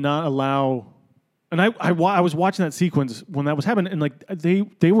and not allow. And I was watching that sequence when that was happening, and like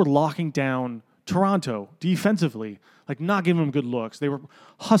they were locking down Toronto defensively, like not giving them good looks. They were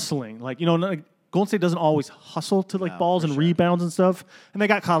hustling, like like Golden State doesn't always hustle to like balls and rebounds and stuff, and they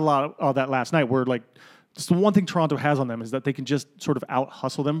got caught a lot of that last night. Where like just the one thing Toronto has on them is that they can just sort of out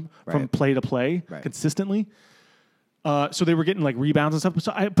hustle them from play to play consistently. So they were getting like rebounds and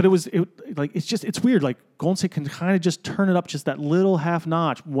stuff. But it's weird. Like Golden State can kind of just turn it up just that little half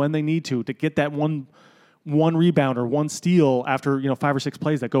notch when they need to get that one rebound or one steal after 5 or 6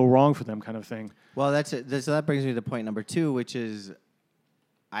 plays that go wrong for them, kind of thing. Well, that's it. So that brings me to point number 2, which is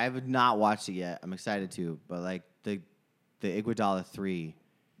I have not watched it yet. I'm excited to, but like the Iguodala 3,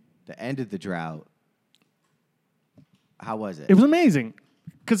 the end of the drought. How was it? It was amazing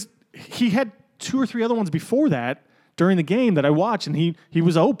because he had 2 or 3 other ones before that during the game that I watched, and he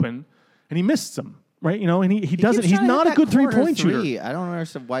was open and he missed some. Right, and he doesn't. He's not a good 3-point shooter. I don't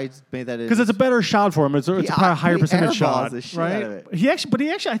understand why he's made that. Because it's a better shot for him. It's probably a higher percentage shot, right? He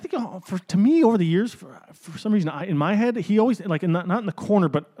actually, I think, to me over the years, for some reason, in my head, he always like not in the corner,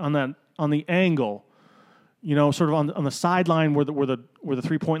 but on the angle, sort of on the sideline where the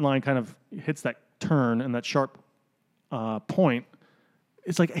 3-point line kind of hits that turn and that sharp point.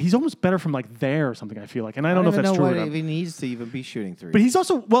 It's like he's almost better from like there or something, I feel like. And I don't know if that's true. I don't even know what he needs to even be shooting threes. But he's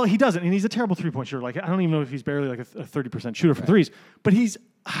also, he doesn't. And he's a terrible 3-point shooter. Like, I don't even know if he's barely like a 30% shooter from threes. But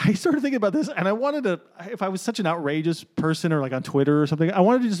I started thinking about this, and I wanted to, if I was such an outrageous person or like on Twitter or something, I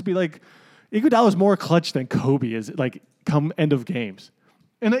wanted to just be like, Iguodala is more clutch than Kobe is, like, come end of games.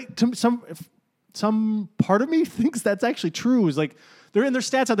 And some part of me thinks that's actually true. Is like, they're in their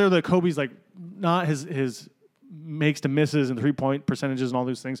stats out there that Kobe's like not his makes to misses and 3-point percentages and all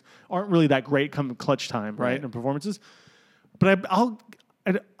those things aren't really that great come clutch time, right? And performances. But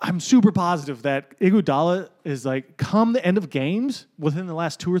I'm super positive that Iguodala is like, come the end of games, within the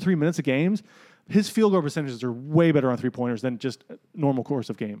last 2 or 3 minutes of games, his field goal percentages are way better on 3-pointers than just a normal course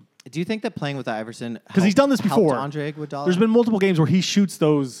of game. Do you think that playing with Iverson, because he's done this before, Andre Iguodala? There's been multiple games where he shoots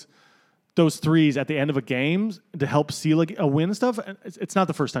those threes at the end of a game to help seal a win and stuff. It's not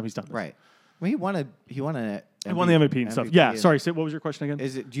the first time he's done this. Right. Well, he won the MVP and stuff. Yeah. Sorry. What was your question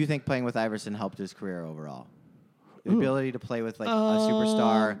again? Do you think playing with Iverson helped his career overall? The ability to play with like a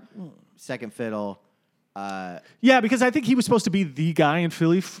superstar, second fiddle. Yeah, because I think he was supposed to be the guy in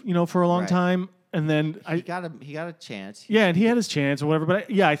Philly, for a long time, and then he got a chance. Yeah, and he had his chance or whatever.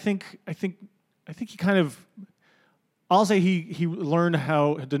 But I think he kind of. I'll say he learned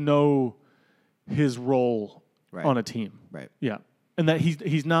how to know his role on a team. Right. Yeah. And that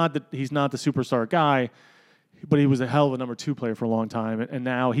he's not the superstar guy, but he was a hell of a number 2 player for a long time, and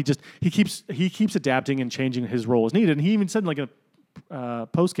now he keeps adapting and changing his role as needed. And he even said in like a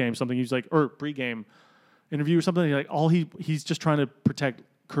post game something, he was like, or pre-game interview or something, like he's just trying to protect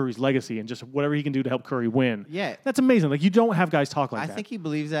Curry's legacy and just whatever he can do to help Curry win. Yeah, that's amazing. Like, you don't have guys talk like that. I think he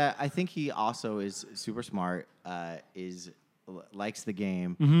believes that. I think he also is super smart. Likes the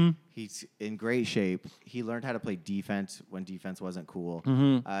game. Mm-hmm. He's in great shape. He learned how to play defense when defense wasn't cool.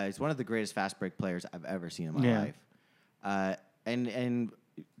 Mm-hmm. He's one of the greatest fast break players I've ever seen in my life. And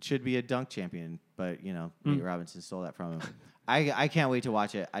should be a dunk champion, but Nate Robinson stole that from him. I can't wait to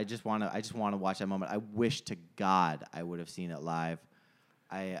watch it. I just want to watch that moment. I wish to God I would have seen it live.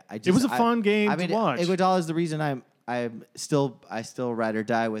 It was a fun game to watch. Iguodala is the reason I still ride or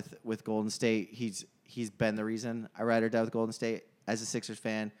die with Golden State. He's been the reason I ride or die with Golden State as a Sixers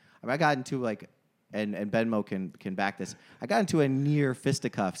fan. I mean, I got into and Benmo can back this. I got into a near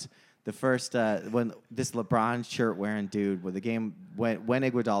fisticuffs the first when this LeBron shirt wearing dude with the game when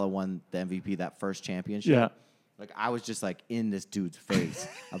Iguodala won the MVP that first championship. Yeah. Like, I was just like in this dude's face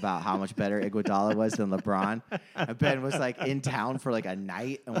about how much better Iguodala was than LeBron. And Ben was like in town for like a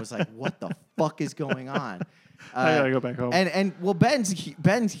night and was like, "What the fuck is going on?" I gotta go back home. And Ben's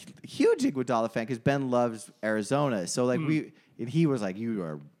huge Iguodala fan because Ben loves Arizona. So like he was like, "You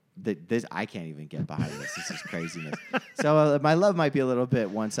are this. I can't even get behind this. This is craziness." So my love might be a little bit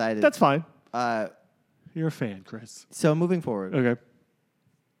one-sided. That's fine. You're a fan, Chris. So moving forward, okay.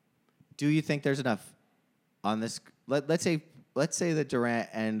 Do you think there's enough on this? Let's say that Durant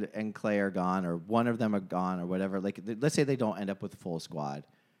and Clay are gone, or one of them are gone, or whatever. Like, let's say they don't end up with a full squad.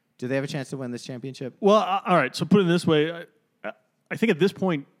 Do they have a chance to win this championship? Well, all right. So put it this way, I think at this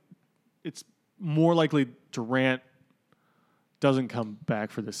point, it's more likely Durant doesn't come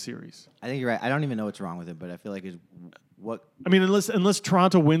back for this series. I think you're right. I don't even know what's wrong with him, but I feel like it's what. I mean, unless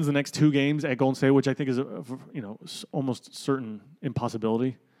Toronto wins the next 2 games at Golden State, which I think is almost certain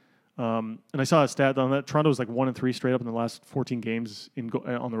impossibility. And I saw a stat on that. Toronto was like 1-3 straight up in the last 14 games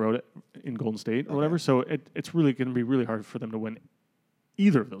on the road in Golden State or whatever. So it's really going to be really hard for them to win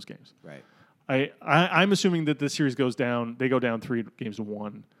either of those games. Right. I'm assuming that this series goes down. They go down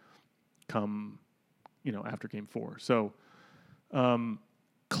 3-1 come, after Game 4. So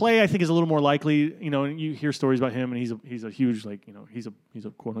Clay, I think, is a little more likely. And you hear stories about him, and he's a huge he's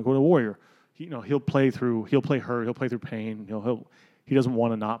a quote unquote a warrior. He'll play hurt, he'll play through pain. He doesn't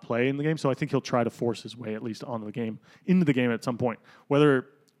want to not play in the game, so I think he'll try to force his way at least into the game at some point. Whether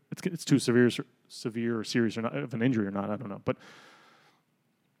it's too severe or serious or not of an injury or not, I don't know. But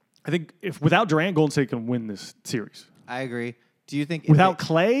I think if without Durant, Golden State can win this series. I agree. Do you think without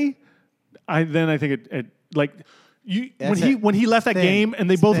Clay, I think it when he left that game and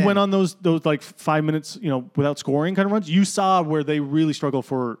they both went on those like 5 minutes without scoring kind of runs, you saw where they really struggled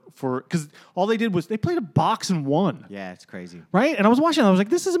for because all they did was they played a box and won. Yeah, it's crazy, right? And I was watching, I was like,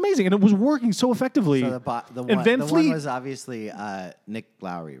 this is amazing, and it was working so effectively. So the one was obviously Nick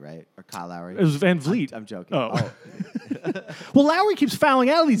Lowry, right, or Kyle Lowry. It was Van Vliet. I'm joking. Oh. Well, Lowry keeps fouling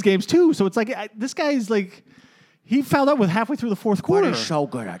out of these games too, so it's like this guy's like. He fouled out with halfway through the fourth quarter. But he's so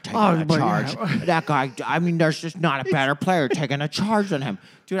good at taking a charge. Yeah. That guy, I mean, there's just not a better player taking a charge than him.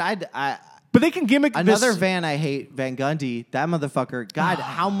 Dude, but they can gimmick another this. Van I hate, Van Gundy, that motherfucker. God,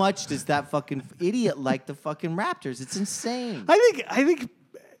 how much does that fucking idiot like the fucking Raptors? It's insane. I think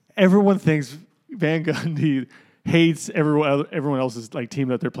everyone thinks Van Gundy hates everyone else's like team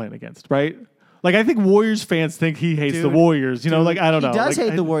that they're playing against, right? Like, I think Warriors fans think he hates the Warriors. I don't know. He does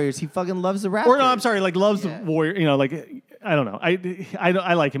hate the Warriors. He fucking loves the Raptors. Or no, I'm sorry, loves the Warriors. I don't know.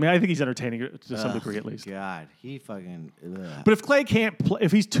 I like him. I think he's entertaining to some degree at least. God, he fucking. Ugh. But if Clay can't play,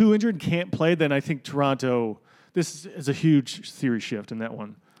 if he's too injured and can't play, then I think Toronto. This is a huge series shift in that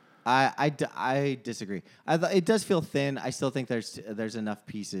one. I disagree. It does feel thin. I still think there's enough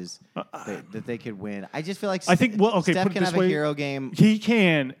pieces that they could win. I just feel like Steph can have a hero game. He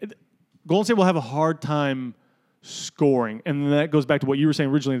can. Golden State will have a hard time scoring, and that goes back to what you were saying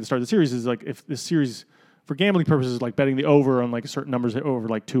originally at the start of the series. Is like if this series, for gambling purposes, like betting the over on like certain numbers over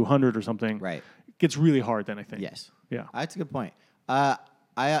like 200 or something, right, gets really hard. Then I think yes, yeah, that's a good point.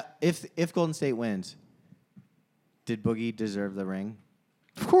 If Golden State wins, did Boogie deserve the ring?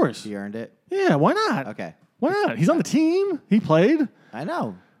 Of course, he earned it. Yeah, why not? Okay, why not? He's on the team. He played. I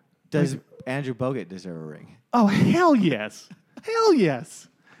know. Does Andrew Bogut deserve a ring? Oh hell yes, hell yes.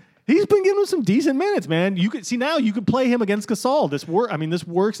 He's been giving him some decent minutes, man. You could see now you could play him against Gasol. This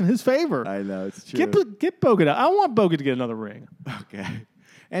works in his favor. I know, it's true. Get Bogut out. I want Bogut to get another ring. Okay.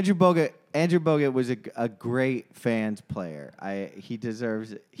 Andrew Bogut was a great fans player. He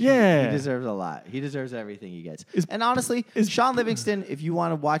deserves he deserves a lot. He deserves everything he gets. And honestly, Sean Livingston, if you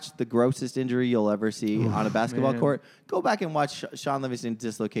want to watch the grossest injury you'll ever see on a basketball court, go back and watch Sean Livingston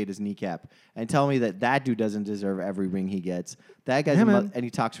dislocate his kneecap and tell me that dude doesn't deserve every ring he gets. That guy's and he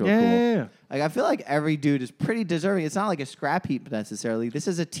talks real cool. Yeah. Like I feel like every dude is pretty deserving. It's not like a scrap heap necessarily. This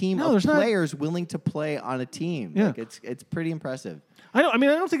is a team of players willing to play on a team. Yeah. Like it's pretty impressive. I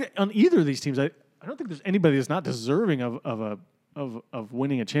don't think on either of these teams. I don't think there's anybody that's not deserving of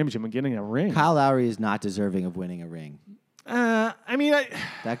winning a championship and getting a ring. Kyle Lowry is not deserving of winning a ring. That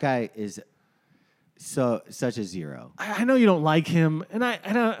guy is such a zero. I know you don't like him, and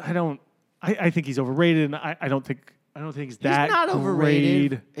I think he's overrated, and I don't think he's that. He's not overrated.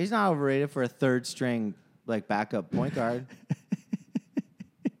 Great. He's not overrated for a third string like backup point guard.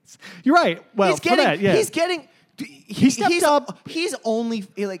 You're right. Well, he stepped up. He's only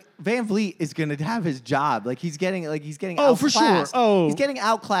like Van Vliet is going to have his job. Like he's getting outclassed. For sure. Oh, he's getting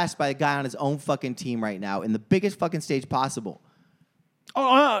outclassed by a guy on his own fucking team right now in the biggest fucking stage possible.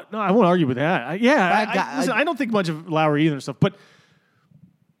 Oh no, I won't argue with that. I don't think much of Lowry either and stuff, but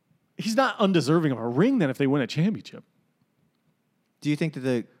he's not undeserving of a ring. Then if they win a championship, do you think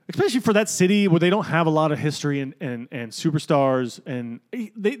that especially for that city where they don't have a lot of history and superstars, and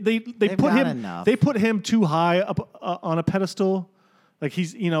they put him too high up on a pedestal. Like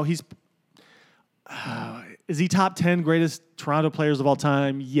he's is he top 10 greatest Toronto players of all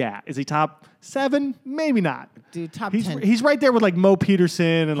time? Yeah. Is he top 7? Maybe not. Dude, top 10. He's right there with like Mo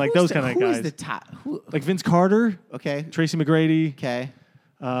Peterson and like those kind of guys. Who's the top? Like Vince Carter. Okay. Tracy McGrady. Okay.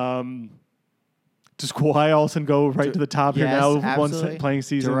 Does Kawhi also go right to the top here now? Absolutely. One playing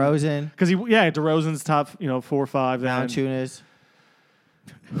season. DeRozan. Because DeRozan's top 4 or 5. Valanciunas.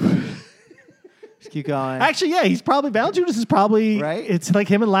 Just keep going. Actually, yeah, he's probably Valanciunas is probably right. It's like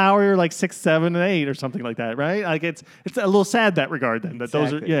him and Lowry are like 6, 7, and 8 or something like that, right? Like it's a little sad that regard then. That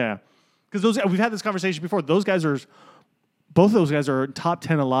exactly. Those are because we've had this conversation before. Both of those guys are top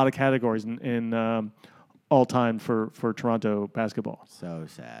 10 in a lot of categories in all time for Toronto basketball. So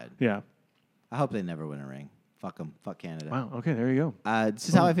sad. Yeah. I hope they never win a ring. Fuck them. Fuck Canada. Wow. Okay, there you go. This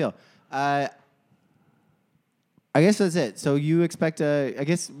is how I feel. I guess that's it. So you expect I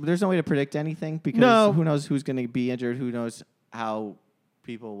guess there's no way to predict anything because who knows who's going to be injured. Who knows how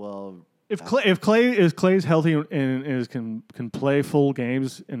people will If Clay's healthy and can play full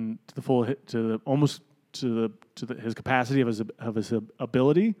games and to the full hit his capacity of his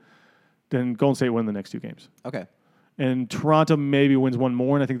ability, then Golden State win the next 2 games. Okay. And Toronto maybe wins one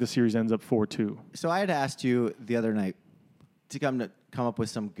more, and I think the series ends up 4-2. So I had asked you the other night to come up with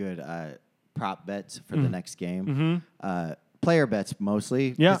some good prop bets for the next game. Player bets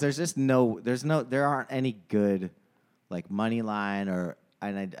mostly. Yeah. Because there aren't any good like money line or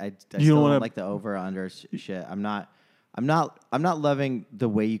I still don't like the over under shit. I'm not loving the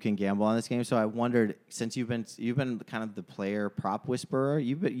way you can gamble on this game. So I wondered, since you've been kind of the player prop whisperer,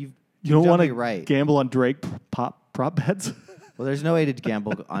 you don't want to gamble on Drake prop bets. Well, there's no way to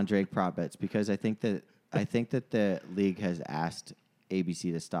gamble on Drake prop bets because I think that the league has asked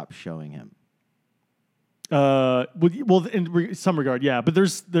ABC to stop showing him. Well, in some regard, yeah, but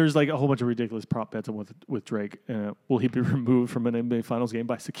there's like a whole bunch of ridiculous prop bets with Drake. Will he be removed from an NBA Finals game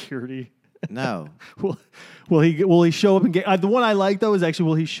by security? No. Will he show up in game? The one I like though is actually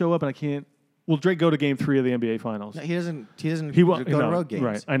will he show up and I can't. Will Drake go to Game 3 of the NBA Finals? No, he doesn't. He won't go to road games.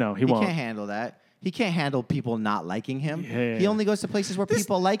 Right, I know he won't. He can't handle that. He can't handle people not liking him. Yeah. He only goes to places where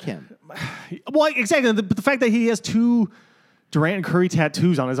people like him. Well, exactly. But the fact that he has 2 Durant and Curry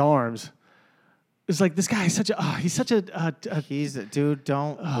tattoos on his arms. It's like this guy is such a. He's such a. He's a dude.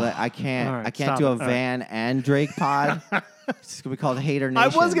 I can't. Right, I can't do a Van and Drake pod. It's gonna be called Hater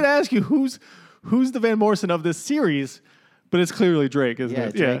Nation. I was gonna ask you who's the Van Morrison of this series, but it's clearly Drake, isn't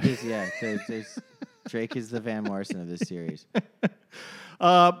it? Drake is the Van Morrison of this series.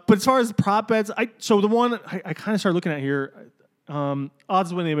 But as far as prop bets, so the one I kind of started looking at here, odds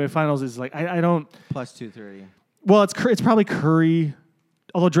to win the NBA Finals is like I don't plus 230. Well, it's probably Curry.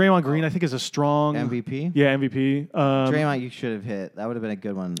 Although Draymond Green, I think, is a strong MVP. Yeah, MVP. Draymond, you should have hit. That would have been a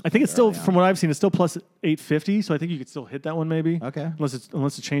good one. I think it's still, from what I've seen, it's still plus 850. So I think you could still hit that one, maybe. Okay.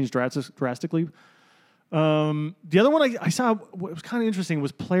 Unless it changed drastically. The other one I saw, what was kind of interesting,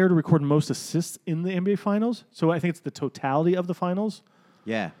 was player to record most assists in the NBA Finals. So I think it's the totality of the finals.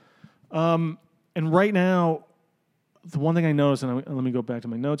 Yeah. And right now, the one thing I noticed, and let me go back to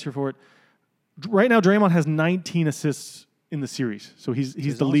my notes here for it. Right now, Draymond has 19 assists in the series, so he's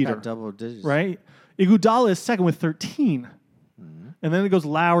the leader. Got double digits, right? Iguodala is second with 13, and then it goes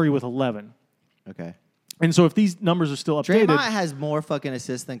Lowry with 11. Okay. And so if these numbers are still updated, Draymond has more fucking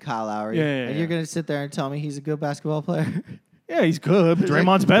assists than Kyle Lowry. And you're gonna sit there and tell me he's a good basketball player? Yeah, he's good. But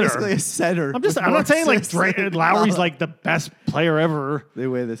Draymond's better. Basically a center. I'm not saying like Lowry's like the best player ever. They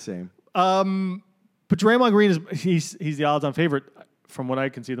weigh the same. But Draymond Green he's the odds-on favorite. From what I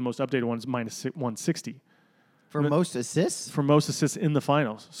can see, the most updated one is minus 160. For most assists? For most assists in the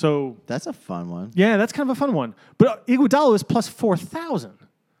finals. So that's a fun one. Yeah, that's kind of a fun one. But Iguodala is plus 4,000.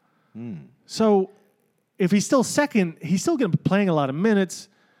 So if he's still second, he's still going to be playing a lot of minutes.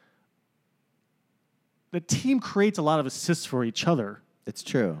 The team creates a lot of assists for each other. It's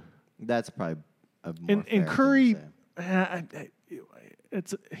true. That's probably a more and Curry,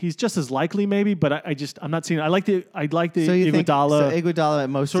 he's just as likely maybe, but I'm not seeing. I like the Iguodala. So Iguodala at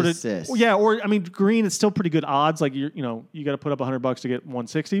most assists. Yeah, or I mean Green. It's still pretty good odds. Like you got to put up $100 to get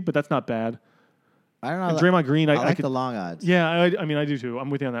 160, but that's not bad. I don't know. And Draymond Green, I like the long odds. Yeah, I mean I do too. I'm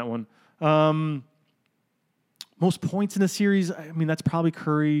with you on that one. Most points in the series. I mean that's probably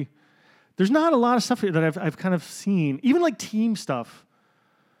Curry. There's not a lot of stuff here that I've kind of seen. Even like team stuff.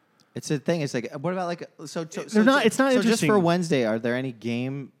 It's a thing. It's like, what about like It's not So interesting. just for Wednesday, are there any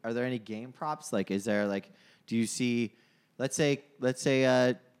game props? Like, is there like, do you see? Let's say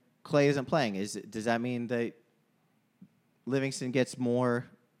Clay isn't playing. Does that mean that Livingston gets more?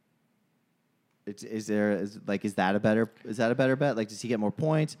 Is that a better bet? Like, does he get more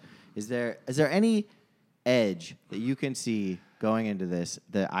points? Is there any edge that you can see going into this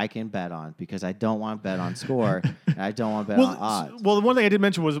that I can bet on, because I don't want to bet on score and I don't want to bet on odds. Well, the one thing I did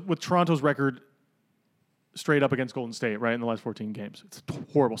mention was with Toronto's record straight up against Golden State, right, in the last 14 games. It's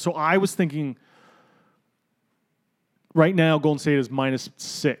horrible. So I was thinking right now Golden State is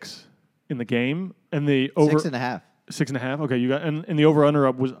 -6 in the game, and the over 6.5. 6.5. Okay, you got and the over under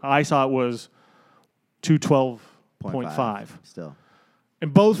up was, I saw it was 212.5 still.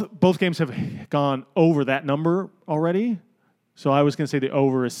 And both games have gone over that number already. So I was going to say the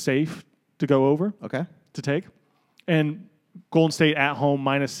over is safe to go over. Okay. To take. And Golden State at home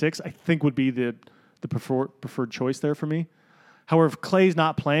 -6, I think would be the preferred choice there for me. However, if Clay's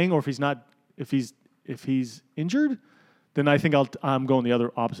not playing, or if he's injured, then I think I'm going the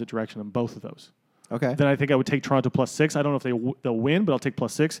other opposite direction on both of those. Okay. Then I think I would take Toronto +6. I don't know if they'll win, but I'll take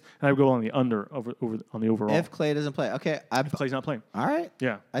 +6, and I would go on the under over on the overall. If Clay doesn't play, okay. If Clay's not playing, all right.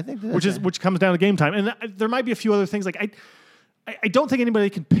 Yeah, I think which comes down to game time, and there might be a few other things like I don't think anybody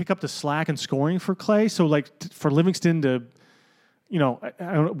can pick up the slack in scoring for Clay. So like for Livingston to, I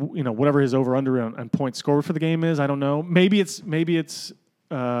don't, whatever his over under on points scored for the game is, I don't know. Maybe it's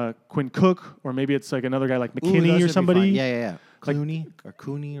Quinn Cook, or maybe it's like another guy like McKinney or somebody. Yeah. Clooney or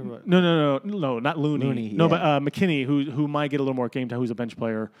Cooney or what? No, not Looney. Looney, No, yeah. but McKinney, who might get a little more game time, who's a bench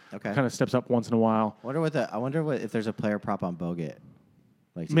player. Okay. Kind of steps up once in a while. I wonder what if there's a player prop on Bogut.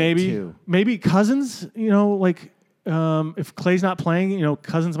 Like to get two. Maybe Cousins. If Clay's not playing,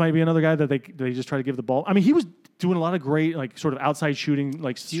 Cousins might be another guy that they just try to give the ball. I mean, he was doing a lot of great like sort of outside shooting,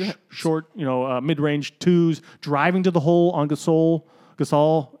 like short, mid-range twos, driving to the hole on Gasol,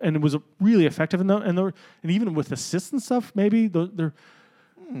 and it was really effective and even with assists and stuff. Maybe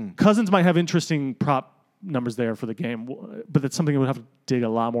Cousins might have interesting prop numbers there for the game, but that's something we'll have to dig a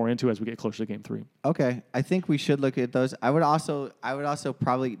lot more into as we get closer to Game 3. Okay, I think we should look at those. I would also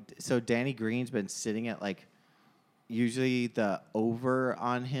probably. So Danny Green's been sitting at like. Usually the over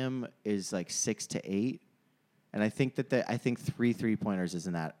on him is like 6 to 8, and I think that 3 pointers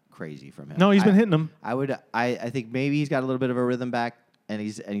isn't that crazy from him. No, he's been hitting them. I think maybe he's got a little bit of a rhythm back, and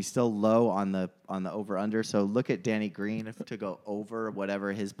he's still low on the over under. So look at Danny Green to go over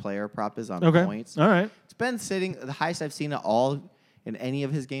whatever his player prop is on points. All right. It's been sitting the highest I've seen it all. In any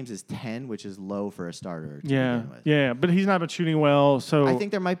of his games is 10, which is low for a starter. Yeah, but he's not been shooting well. So I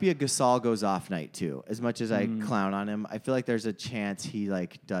think there might be a Gasol goes off night too. As much as I clown on him, I feel like there's a chance he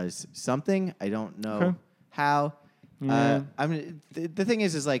like does something. I don't know how. Yeah. The thing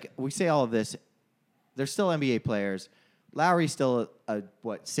is like we say all of this. They're still NBA players. Lowry's still a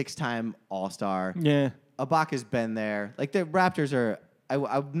 6-time All-Star. Yeah, Ibaka's been there. Like the Raptors are.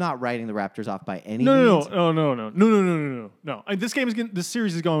 I'm not writing the Raptors off by any means. No. This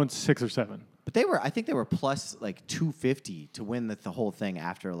series is going 6 or 7. But I think they were plus like 250 to win the whole thing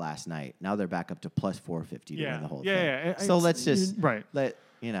after last night. Now they're back up to plus 450 to win the whole thing. Yeah. So let's just let.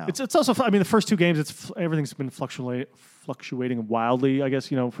 It's also. I mean, the first 2 games, everything's been fluctuating wildly. I guess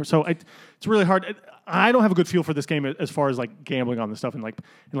it's really hard. I don't have a good feel for this game as far as like gambling on this stuff and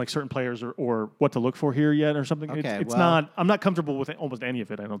like certain players or what to look for here yet or something. Okay, I'm not comfortable with almost any of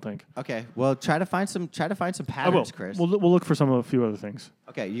it. I don't think. Okay, well, try to find some patterns, Chris. We'll look for a few other things.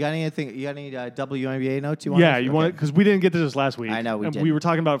 Okay, you got anything? You got any WNBA notes you want? Yeah, you want it because we didn't get to this last week. I know we did. We were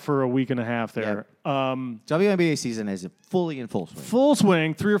talking about it for a week and a half there. Yep. WNBA season is fully in full swing. Full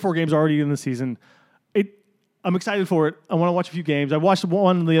swing. 3 or 4 games already in the season. I'm excited for it. I want to watch a few games. I watched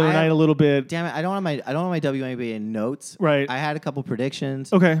one the other night a little bit. Damn it! I don't want my WNBA notes. Right. I had a couple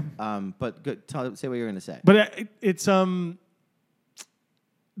predictions. Okay. But say what you're going to say. But it's the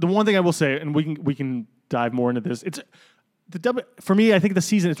one thing I will say, and we can dive more into this. It's for me. I think the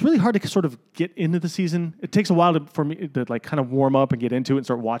season. It's really hard to sort of get into the season. It takes a while for me to like kind of warm up and get into it and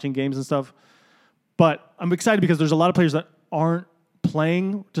start watching games and stuff. But I'm excited because there's a lot of players that aren't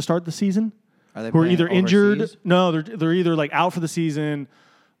playing to start the season. Who are either injured? No, they're either like out for the season,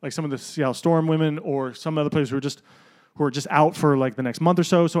 like some of the Seattle Storm women, or some other players who are just out for like the next month or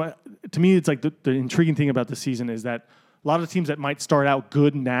so. So to me, it's like the intriguing thing about the season is that a lot of teams that might start out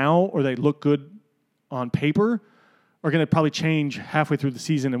good now or they look good on paper are going to probably change halfway through the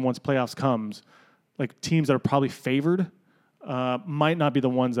season, and once playoffs comes, like teams that are probably favored might not be the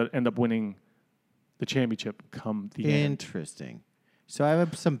ones that end up winning the championship come the end. Interesting. So I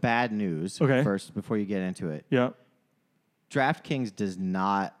have some bad news first before you get into it. Yeah. DraftKings does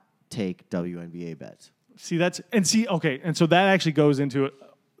not take WNBA bets. And so that actually goes into it.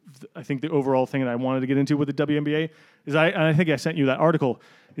 I think the overall thing that I wanted to get into with the WNBA is I think I sent you that article.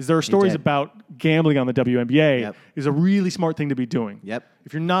 Is there are stories about gambling on the WNBA is a really smart thing to be doing. Yep.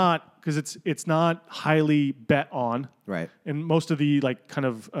 If you're not, because it's not highly bet on. Right. And most of the like kind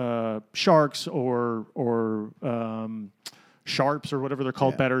of sharks or sharps or whatever they're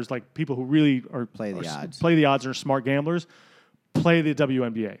called, bettors, like people who really play the odds and are smart gamblers, play the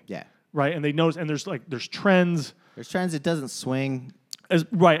WNBA. Yeah. Right. And they notice, and there's trends. There's trends. It doesn't swing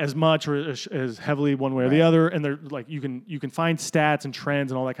as much or as heavily one way or the other. And they're like, you can find stats and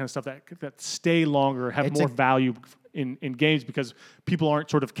trends and all that kind of stuff that stay longer, have more value in games because people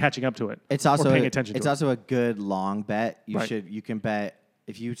aren't sort of catching up to it. It's also or paying attention to it. It's also a good long bet. You can bet.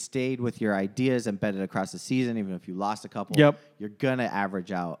 If you stayed with your ideas and bet it across the season, even if you lost a couple, you're going to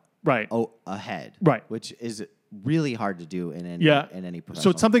average out ahead. Right. Which is really hard to do in any professional. So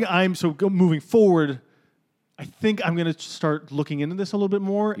it's something moving forward, I think I'm going to start looking into this a little bit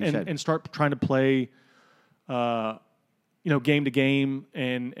more and start trying to play game to game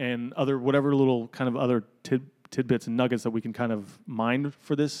and other whatever little kind of other tidbits and nuggets that we can kind of mine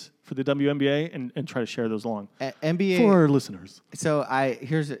for the WNBA and try to share those along NBA for our listeners. So I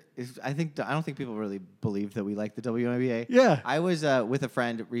don't think people really believe that we like the WNBA. Yeah. I was with a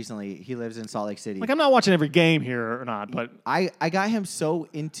friend recently. He lives in Salt Lake City. Like, I'm not watching every game here or not, but I got him so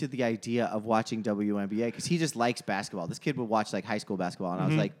into the idea of watching WNBA because he just likes basketball. This kid would watch like high school basketball, and I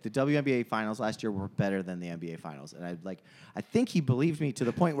was like, the WNBA finals last year were better than the NBA finals, and I think he believed me to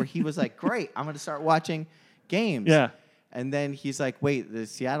the point where he was like, great, I'm going to start watching games. Yeah. And then he's like, wait, the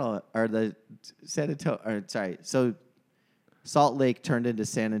Seattle or the San Antonio, or sorry, so Salt Lake turned into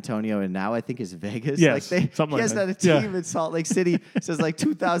San Antonio, and now I think is Vegas. Yes, he something like has that. a team in Salt Lake City since like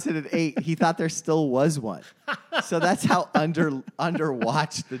 2008. He thought there still was one. So that's how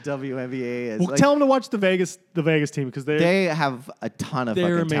underwatched the WNBA is. well, Like, tell them to watch the Vegas team because they have a ton of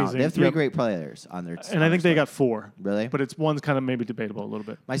they're fucking talent. amazing. They have 3 Yep. great players on their team. and I think they got 4. Really? But one's kind of maybe debatable a little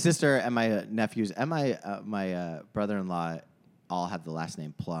bit. My sister and my nephews and my brother-in-law all have the last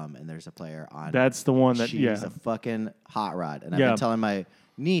name Plum, and there's a player on. That's the one that She's a fucking hot rod, and I've Yeah. been telling my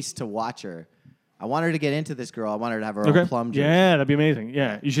niece to watch her. I want her to get into this girl. I want her to have her own Okay. Plum jersey. Yeah, that'd be amazing.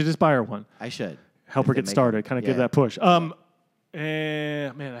 Yeah, you should just buy her one. I should Help If her they get make started. it. Give Yeah. that push. Man,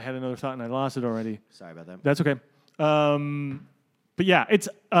 I had another thought and I lost it already. Sorry about that. That's okay. But yeah, it's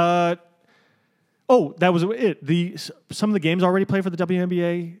that was it. Some of the games already played for the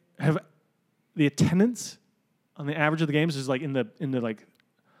WNBA have the attendance on the average of the games is like in the like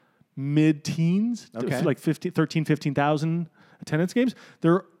mid-teens, Okay. like 15,000 attendance games.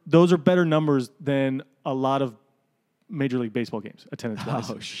 Those are better numbers than a lot of Major League Baseball games attendance-wise.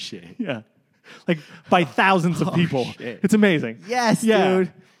 Oh shit! Yeah, like by thousands of people. shit. It's amazing. Yes, Yeah.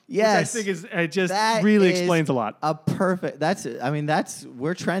 dude. Yes, Which I think it just That really is explains a lot. A perfect.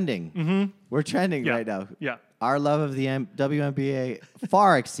 We're trending. Mm-hmm. We're trending Yeah. right now. Yeah. Our love of the WNBA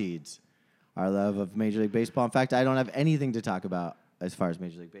far exceeds our love of Major League Baseball. In fact, I don't have anything to talk about as far as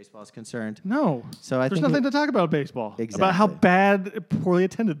Major League Baseball is concerned. No. So I There's think nothing to talk about baseball. About how Exactly. poorly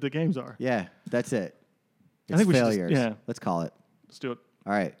attended the games are. Yeah, that's it. It's I think we should just- failures. yeah. Let's call it. Let's do it.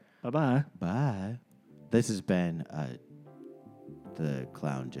 All right. Bye-bye. Bye. This has been the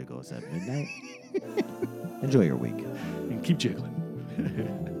Clown Jiggles at Midnight. Enjoy your week. And keep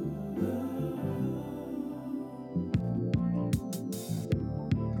jiggling.